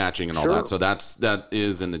matching and all that. So that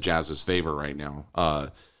is in the Jazz's favor right now.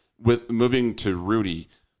 With moving to Rudy,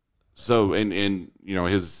 so and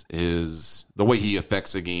his the way he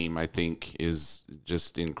affects a game, I think, is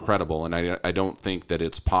just incredible. And I don't think that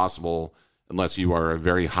it's possible unless you are a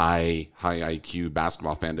very high IQ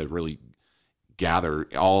basketball fan to really gather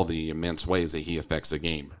all the immense ways that he affects a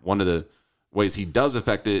game. One of the ways he does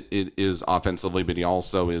affect it is offensively, but he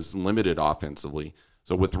also is limited offensively.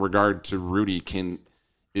 So with regard to Rudy,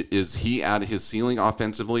 is he at his ceiling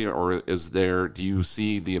offensively, or do you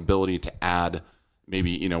see the ability to add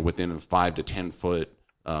maybe, within a 5 to 10 foot,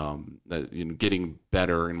 getting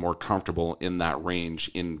better and more comfortable in that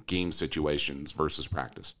range in game situations versus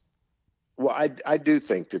practice? Well, I do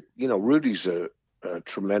think that, Rudy's a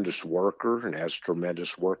tremendous worker and has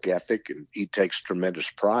tremendous work ethic, and he takes tremendous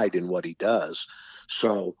pride in what he does.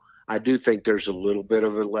 So, I do think there's a little bit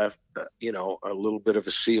of a a little bit of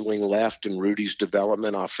a ceiling left in Rudy's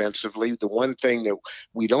development offensively. The one thing that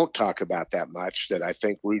we don't talk about that much that I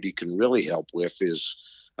think Rudy can really help with is,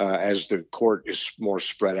 as the court is more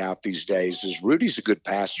spread out these days, is Rudy's a good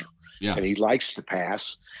passer. Yeah. And he likes to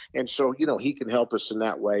pass. And so, he can help us in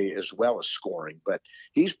that way as well as scoring. But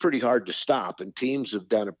he's pretty hard to stop. And teams have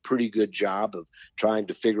done a pretty good job of trying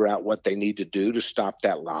to figure out what they need to do to stop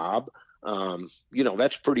that lob.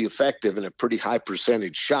 That's pretty effective and a pretty high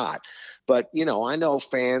percentage shot. But, I know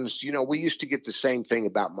fans, we used to get the same thing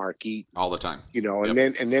about Mark Eaton all the time,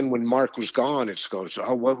 and then when Mark was gone, it goes,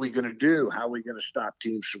 oh, what are we going to do? How are we going to stop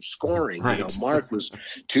teams from scoring? Right. Mark was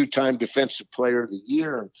 2-time defensive player of the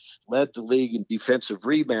year and led the league in defensive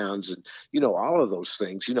rebounds and, all of those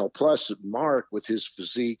things, plus Mark with his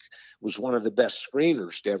physique was one of the best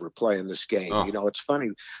screeners to ever play in this game. Oh. It's funny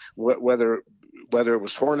whether it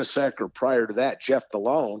was Hornacek or prior to that, Jeff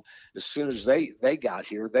Malone, as soon as they got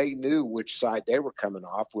here, they knew which side they were coming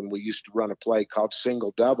off when we used to run a play called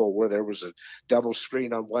single double, where there was a double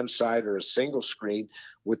screen on one side or a single screen,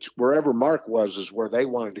 which wherever Mark was is where they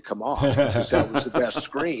wanted to come off because that was the best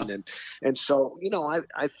screen. And so,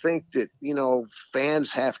 I think that,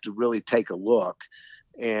 fans have to really take a look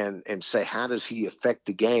and say, how does he affect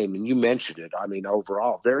the game? And you mentioned it. I mean,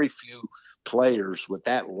 overall, very few players with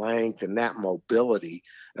that length and that mobility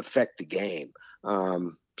affect the game.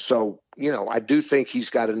 So, I do think he's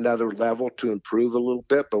got another level to improve a little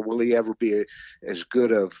bit, but will he ever be as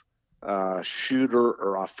good of shooter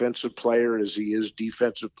or offensive player as he is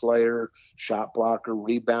defensive player, shot blocker,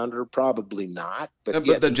 rebounder? Probably not.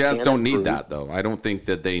 But the Jazz don't need that, though. I don't think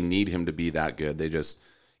that they need him to be that good. They just,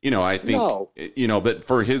 I think, but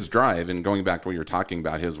for his drive and going back to what you're talking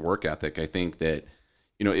about, his work ethic, I think that,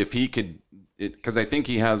 if he could, because I think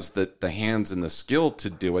he has the hands and the skill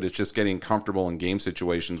to do it. It's just getting comfortable in game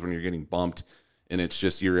situations when you're getting bumped and it's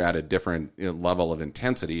just you're at a different level of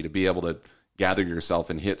intensity to be able to gather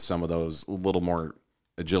yourself and hit some of those little more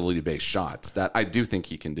agility-based shots that I do think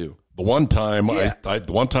he can do. The one time the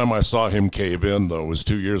one time I saw him cave in, though, was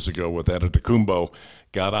 2 years ago with Antetokounmpo.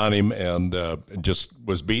 Got on him and just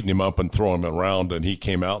was beating him up and throwing him around, and he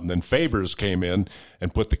came out, and then Favors came in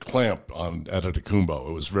and put the clamp on Antetokounmpo.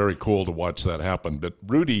 It was very cool to watch that happen. But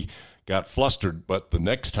Rudy got flustered, but the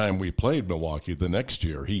next time we played Milwaukee, the next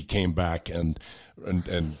year, he came back and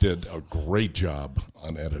did a great job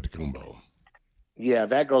on Antetokounmpo. Yeah,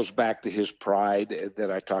 that goes back to his pride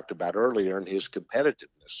that I talked about earlier and his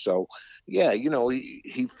competitiveness. So, yeah,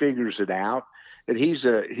 he figures it out. And he's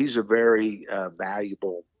a very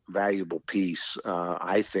valuable piece,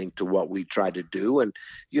 I think, to what we try to do. And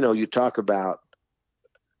you talk about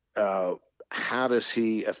how does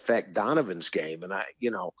he affect Donovan's game, and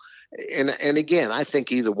and again, I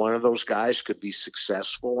think either one of those guys could be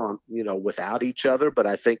successful without each other. But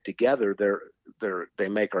I think together they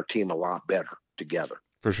make our team a lot better together.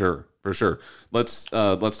 For sure. Let's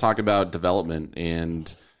talk about development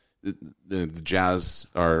and. The Jazz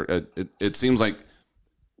are. It seems like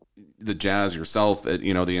the Jazz yourself,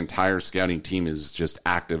 the entire scouting team is just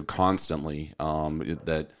active constantly.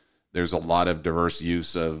 That there's a lot of diverse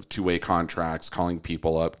use of two-way contracts, calling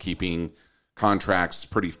people up, keeping contracts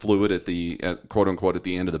pretty fluid at quote unquote at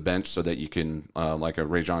the end of the bench, so that you can like a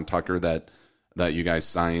Rajon Tucker that you guys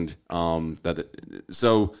signed.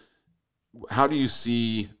 So. How do you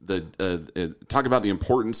see talk about the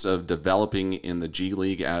importance of developing in the G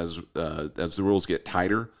League as the rules get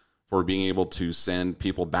tighter for being able to send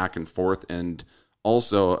people back and forth, and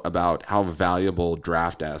also about how valuable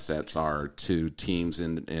draft assets are to teams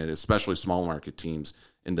and especially small market teams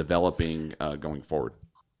in developing going forward?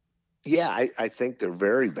 Yeah, I think they're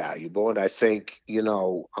very valuable, and I think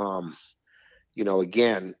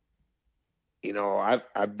again.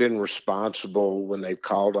 I've been responsible when they've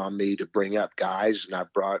called on me to bring up guys, and I've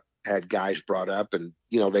had guys brought up, and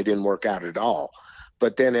they didn't work out at all.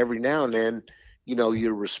 But then every now and then,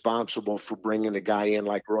 you're responsible for bringing a guy in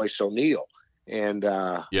like Royce O'Neal, and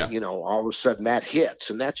all of a sudden that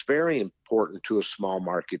hits, and that's very important to a small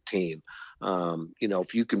market team.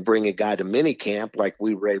 If you can bring a guy to minicamp like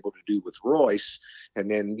we were able to do with Royce, and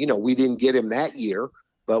then we didn't get him that year.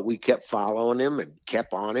 But we kept following him and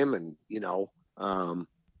kept on him, and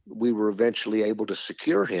we were eventually able to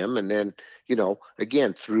secure him. And then,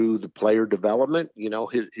 again, through the player development,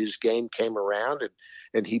 his game came around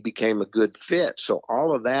and he became a good fit. So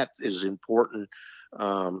all of that is important,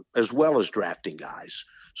 as well as drafting guys.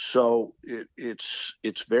 So it's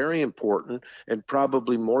very important, and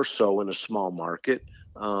probably more so in a small market,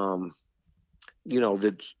 that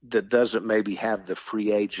doesn't maybe have the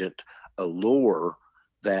free agent allure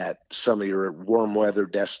that some of your warm weather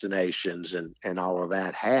destinations and all of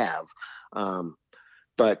that have.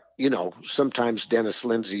 But, sometimes Dennis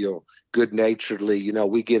Lindsay will good naturedly,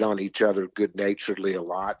 we get on each other good naturedly a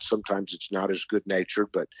lot. Sometimes it's not as good natured,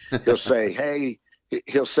 but he'll say,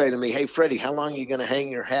 he'll say to me, "Hey, Freddie, how long are you going to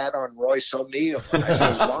hang your hat on Royce O'Neal?" And I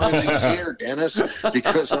said, "As long as he's here, Dennis,"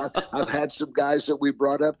 because I've had some guys that we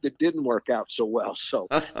brought up that didn't work out so well. So,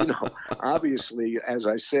 obviously, as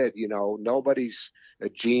I said, nobody's a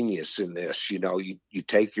genius in this. You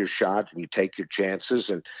take your shot and you take your chances.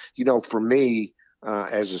 And, for me,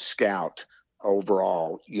 as a scout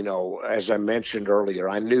overall, as I mentioned earlier,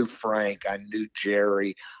 I knew Frank, I knew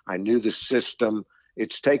Jerry, I knew the system.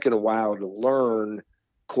 It's taken a while to learn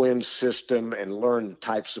Quinn's system and learn the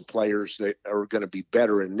types of players that are going to be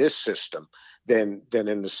better in this system than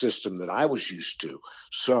in the system that I was used to.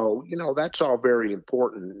 So, that's all very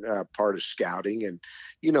important part of scouting. And,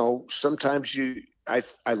 sometimes I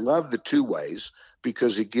love the two ways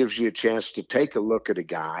because it gives you a chance to take a look at a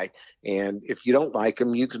guy. And if you don't like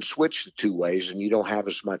him, you can switch the two ways and you don't have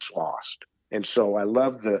as much lost. And so I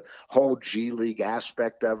love the whole G League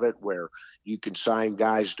aspect of it, where you can sign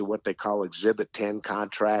guys to what they call Exhibit 10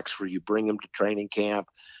 contracts, where you bring them to training camp,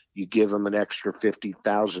 you give them an extra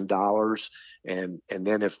 $50,000, and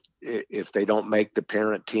then if they don't make the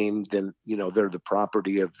parent team, then they're the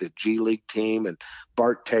property of the G League team. And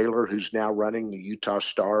Bart Taylor, who's now running the Utah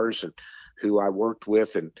Stars, and who I worked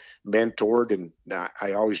with and mentored. And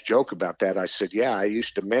I always joke about that. I said, yeah, I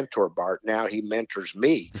used to mentor Bart. Now he mentors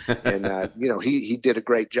me. And, he did a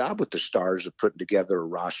great job with the Stars of putting together a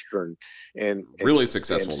roster and really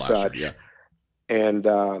successful last year. Yeah. And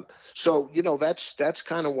so, that's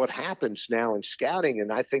kind of what happens now in scouting.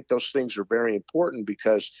 And I think those things are very important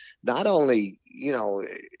because not only,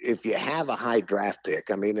 if you have a high draft pick,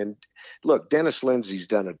 and look, Dennis Lindsay's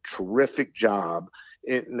done a terrific job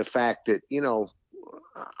in the fact that,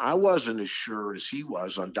 I wasn't as sure as he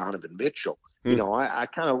was on Donovan Mitchell. I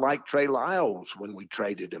kind of liked Trey Lyles when we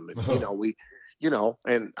traded him. And,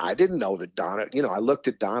 and I didn't know that I looked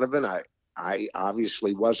at Donovan. I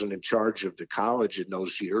obviously wasn't in charge of the college in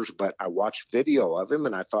those years, but I watched video of him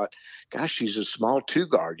and I thought, gosh, he's a small two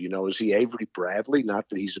guard. Is he Avery Bradley? Not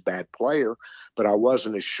that he's a bad player, but I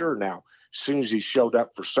wasn't as sure. Now, as soon as he showed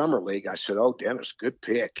up for Summer League, I said, "Oh, Dennis, good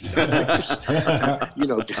pick."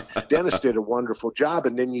 Dennis did a wonderful job.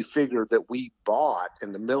 And then you figure that we bought,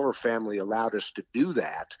 and the Miller family allowed us to do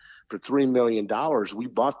that for $3 million. We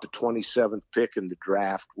bought the 27th pick in the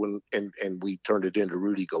draft and we turned it into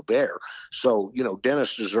Rudy Gobert. So,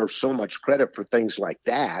 Dennis deserves so much credit for things like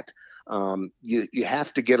that. You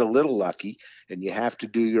have to get a little lucky and you have to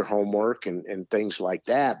do your homework and things like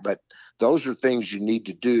that. But those are things you need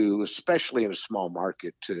to do, especially in a small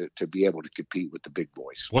market, to be able to compete with the big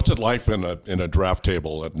boys. What's it like in a draft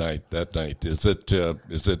table that night? Is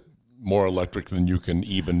it more electric than you can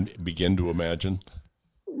even begin to imagine?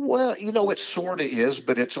 Well, it sort of is,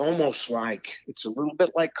 but it's almost like it's a little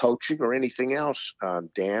bit like coaching or anything else,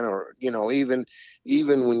 Dan, or, even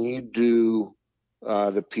when you do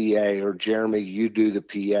the PA, or Jeremy, you do the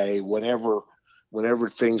PA, whenever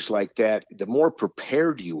things like that, the more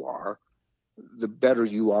prepared you are, the better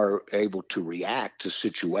you are able to react to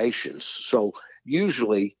situations. So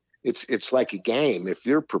usually it's like a game. If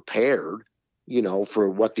you're prepared, for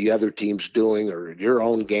what the other team's doing or your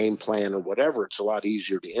own game plan or whatever, it's a lot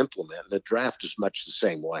easier to implement. The draft is much the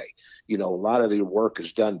same way. A lot of your work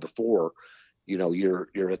is done before,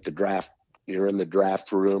 you're at the draft, you're in the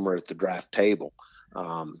draft room or at the draft table.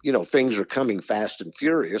 Things are coming fast and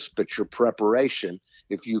furious, but your preparation,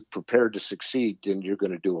 if you've prepared to succeed, then you're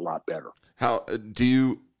going to do a lot better. How do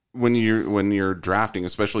you, when you're drafting,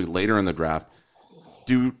 especially later in the draft,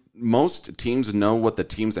 do most teams know what the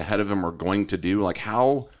teams ahead of them are going to do? Like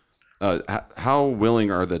how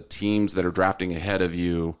willing are the teams that are drafting ahead of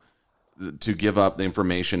you to give up the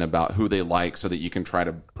information about who they like so that you can try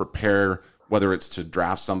to prepare, whether it's to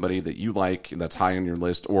draft somebody that you like that's high on your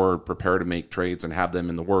list or prepare to make trades and have them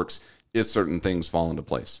in the works if certain things fall into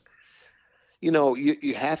place? You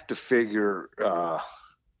have to figure,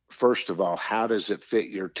 first of all, how does it fit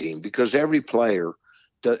your team? Because every player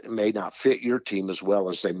may not fit your team as well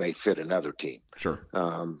as they may fit another team. Sure.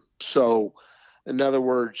 So in other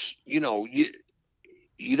words,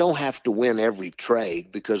 you don't have to win every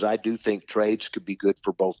trade, because I do think trades could be good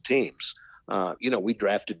for both teams. We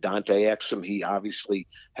drafted Dante Exum. He obviously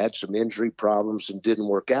had some injury problems and didn't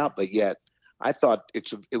work out, but yet I thought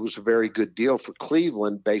it was a very good deal for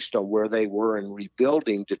Cleveland based on where they were in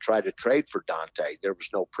rebuilding to try to trade for Dante. There was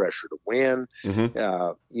no pressure to win.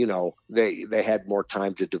 They had more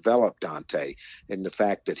time to develop Dante, and the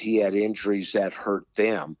fact that he had injuries that hurt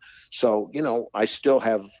them. So, I still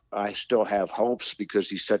have hopes because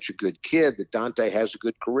he's such a good kid that Dante has a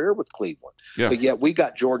good career with Cleveland. Yeah. But yet we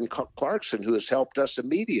got Jordan Clarkson, who has helped us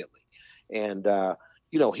immediately. And,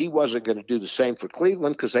 he wasn't going to do the same for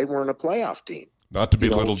Cleveland because they weren't a playoff team. Not to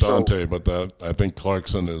belittle Dante, but I think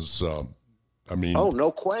Clarkson is,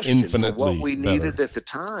 no question, infinitely for what we better. needed at the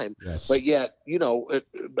time. Yes. But yet,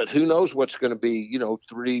 but who knows what's going to be,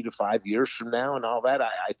 3 to 5 years from now and all that.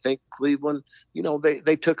 I think Cleveland,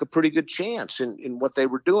 they took a pretty good chance in what they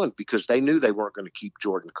were doing because they knew they weren't going to keep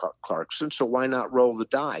Jordan Clarkson. So why not roll the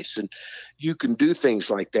dice? And you can do things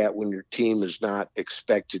like that when your team is not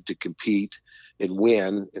expected to compete and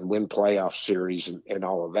win playoff series and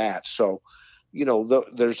all of that. So,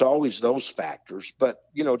 there's always those factors. But,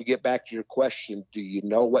 to get back to your question, do you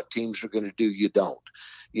know what teams are going to do? You don't.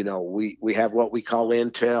 We have what we call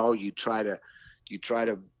intel. You try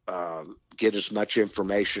to get as much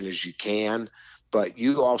information as you can, but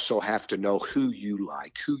you also have to know who you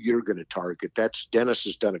like, who you're going to target. Dennis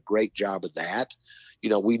has done a great job of that.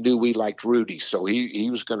 We knew we liked Rudy, so he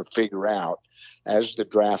was going to figure out as the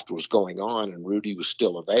draft was going on and Rudy was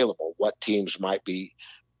still available, what teams might be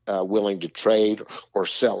willing to trade or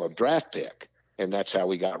sell a draft pick. And that's how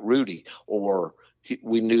we got Rudy. Or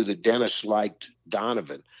we knew that Dennis liked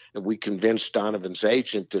Donovan, and we convinced Donovan's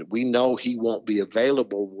agent that we know he won't be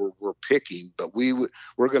available. We're picking, but we're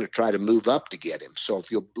going to try to move up to get him. So if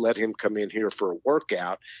you'll let him come in here for a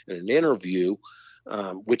workout and an interview,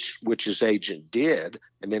 which his agent did,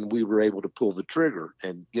 and then we were able to pull the trigger,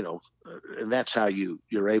 and and that's how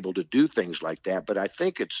you're able to do things like that. But I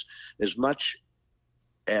think it's as much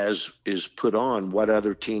as is put on what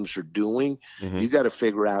other teams are doing. Mm-hmm. You got to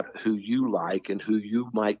figure out who you like and who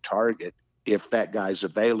you might target if that guy's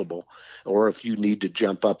available, or if you need to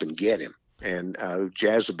jump up and get him. And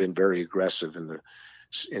Jazz have been very aggressive in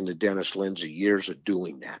the Dennis Lindsay years of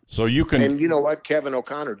doing that. So you can, and you know what, Kevin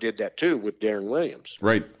O'Connor did that too with Darren Williams.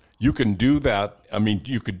 Right. You can do that. I mean,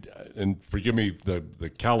 you could, and forgive me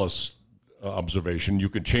the callous observation, you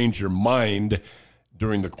could change your mind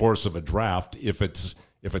during the course of a draft if it's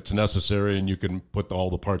necessary, and you can put all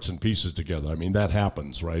the parts and pieces together. I mean, that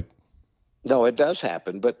happens, right? No, it does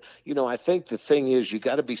happen. But, I think the thing is you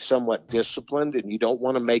got to be somewhat disciplined, and you don't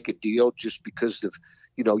want to make a deal just because of,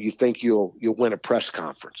 you think you'll win a press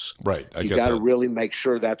conference. Right. You got to really make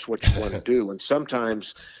sure that's what you want to do. And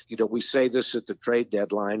sometimes, we say this at the trade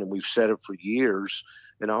deadline, and we've said it for years,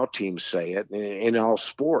 and all teams say it in all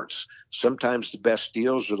sports. Sometimes the best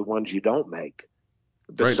deals are the ones you don't make.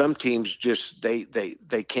 But right. Some teams just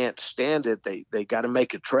they can't stand it. They got to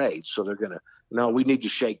make a trade, so they're gonna. No, we need to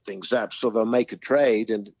shake things up. So they'll make a trade,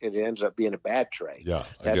 and it ends up being a bad trade. Yeah,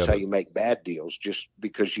 that's how you make bad deals, just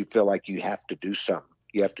because you feel like you have to do something.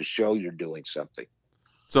 You have to show you're doing something.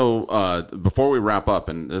 So before we wrap up,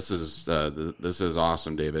 and this is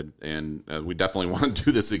awesome, David, and we definitely want to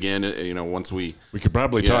do this again. Once we could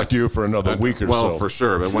probably talk to you for another week or so. Well, for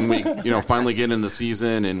sure. But when we finally get in the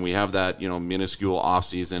season and we have that minuscule off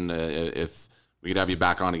season, if we could have you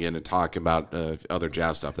back on again to talk about other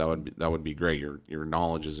Jazz stuff, that would be great. Your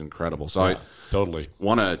knowledge is incredible. So yeah, I totally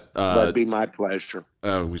want to. That'd be my pleasure.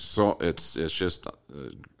 It's just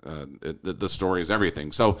the story is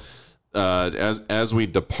everything. So. As we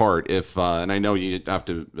depart, and I know you have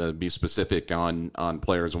to be specific on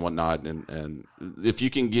players and whatnot, and if you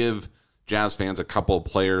can give Jazz fans a couple of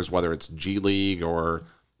players, whether it's G League or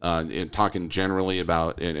talking generally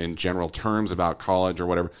about in general terms about college or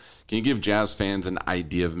whatever, can you give Jazz fans an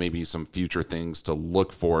idea of maybe some future things to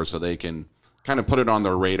look for so they can kind of put it on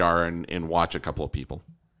their radar and watch a couple of people?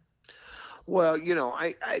 Well,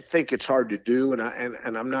 I think it's hard to do, and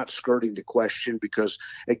I'm not skirting the question because,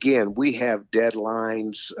 again, we have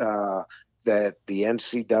deadlines that the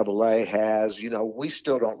NCAA has. We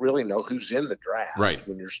still don't really know who's in the draft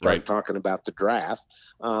when you start talking about the draft,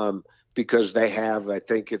 because they have, I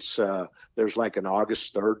think it's there's like an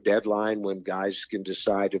August 3rd deadline when guys can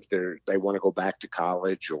decide if they want to go back to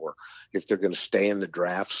college or if they're going to stay in the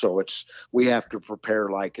draft. So we have to prepare,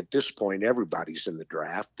 like at this point, everybody's in the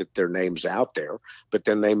draft, that their name's out there, but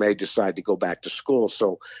then they may decide to go back to school.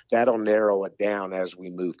 So that'll narrow it down as we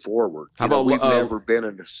move forward. We've never been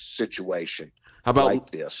in a situation like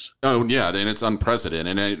this. Oh yeah, then it's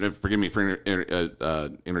unprecedented. And forgive me for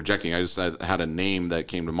interjecting. I just had a name that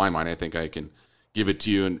came to my mind. I think I can give it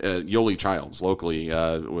to you. And Yoli Childs, locally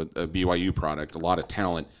with a BYU product, a lot of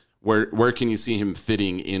talent. where can you see him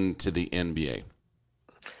fitting into the NBA?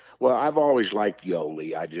 Well, I've always liked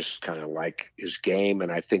Yoli. I just kind of like his game,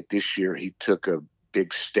 and I think this year he took a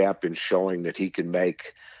big step in showing that he can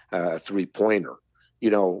make a three-pointer.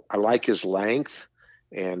 I like his length,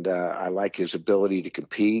 and I like his ability to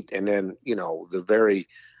compete. And then, all the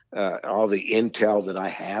intel that I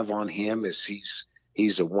have on him is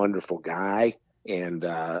he's a wonderful guy and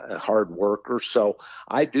a hard worker. So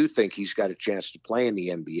I do think he's got a chance to play in the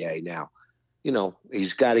NBA now.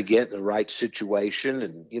 He's got to get in the right situation,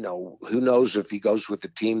 and, who knows if he goes with a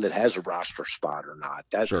team that has a roster spot or not.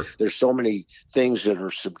 Sure. There's so many things that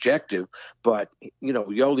are subjective, but,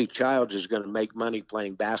 Yoli Childs is going to make money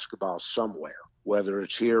playing basketball somewhere, whether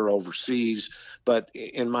it's here or overseas. But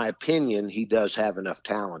in my opinion, he does have enough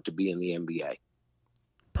talent to be in the NBA.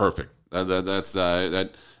 Perfect. That's and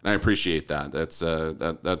I appreciate that.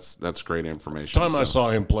 That's great information. The time I saw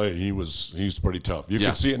him play, he's pretty tough. You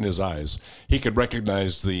could see it in his eyes. He could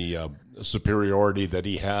recognize the superiority that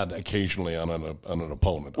he had occasionally on an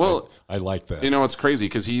opponent. Well, I like that. It's crazy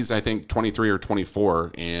because he's, I think, 23 or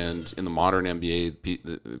 24, and in the modern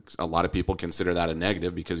NBA, a lot of people consider that a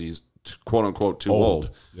negative because he's quote unquote too old.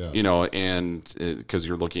 Yeah. And because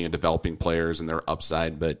you're looking at developing players and their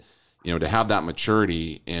upside, but to have that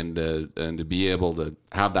maturity and to be able to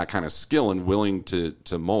have that kind of skill and willing to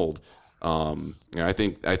mold, I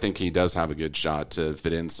think he does have a good shot to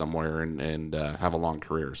fit in somewhere and have a long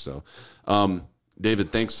career. So,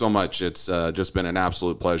 David, thanks so much. It's just been an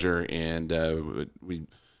absolute pleasure, and we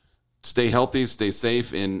stay healthy, stay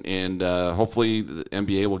safe, and hopefully the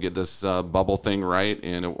NBA will get this bubble thing right,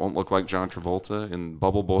 and it won't look like John Travolta in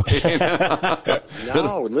Bubble Boy.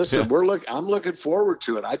 No, listen, I'm looking forward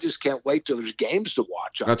to it. I just can't wait till there's games to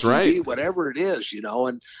watch on That's TV, right. Whatever it is,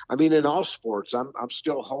 And I mean, in all sports, I'm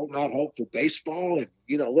still holding out hope for baseball, and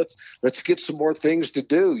let's get some more things to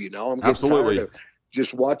do. I'm getting Absolutely. tired of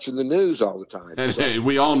just watching the news all the time. And hey,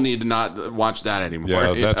 we all need to not watch that anymore.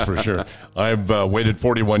 Yeah, that's for sure. I've waited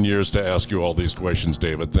 41 years to ask you all these questions,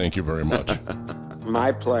 David. Thank you very much.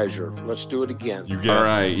 My pleasure. Let's do it again. You get all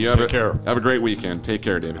right. You Take care. Have a great weekend. Take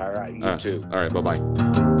care, David. All right. You too. All right. Bye-bye.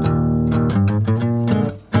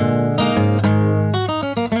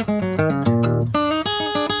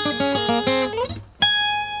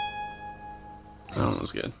 That one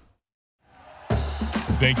was good.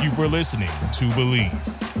 Thank you for listening to Believe.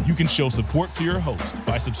 You can show support to your host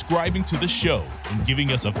by subscribing to the show and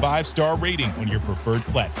giving us a 5-star rating on your preferred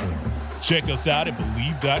platform. Check us out at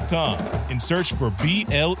Believe.com and search for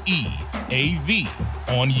BLEAV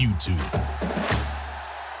on YouTube.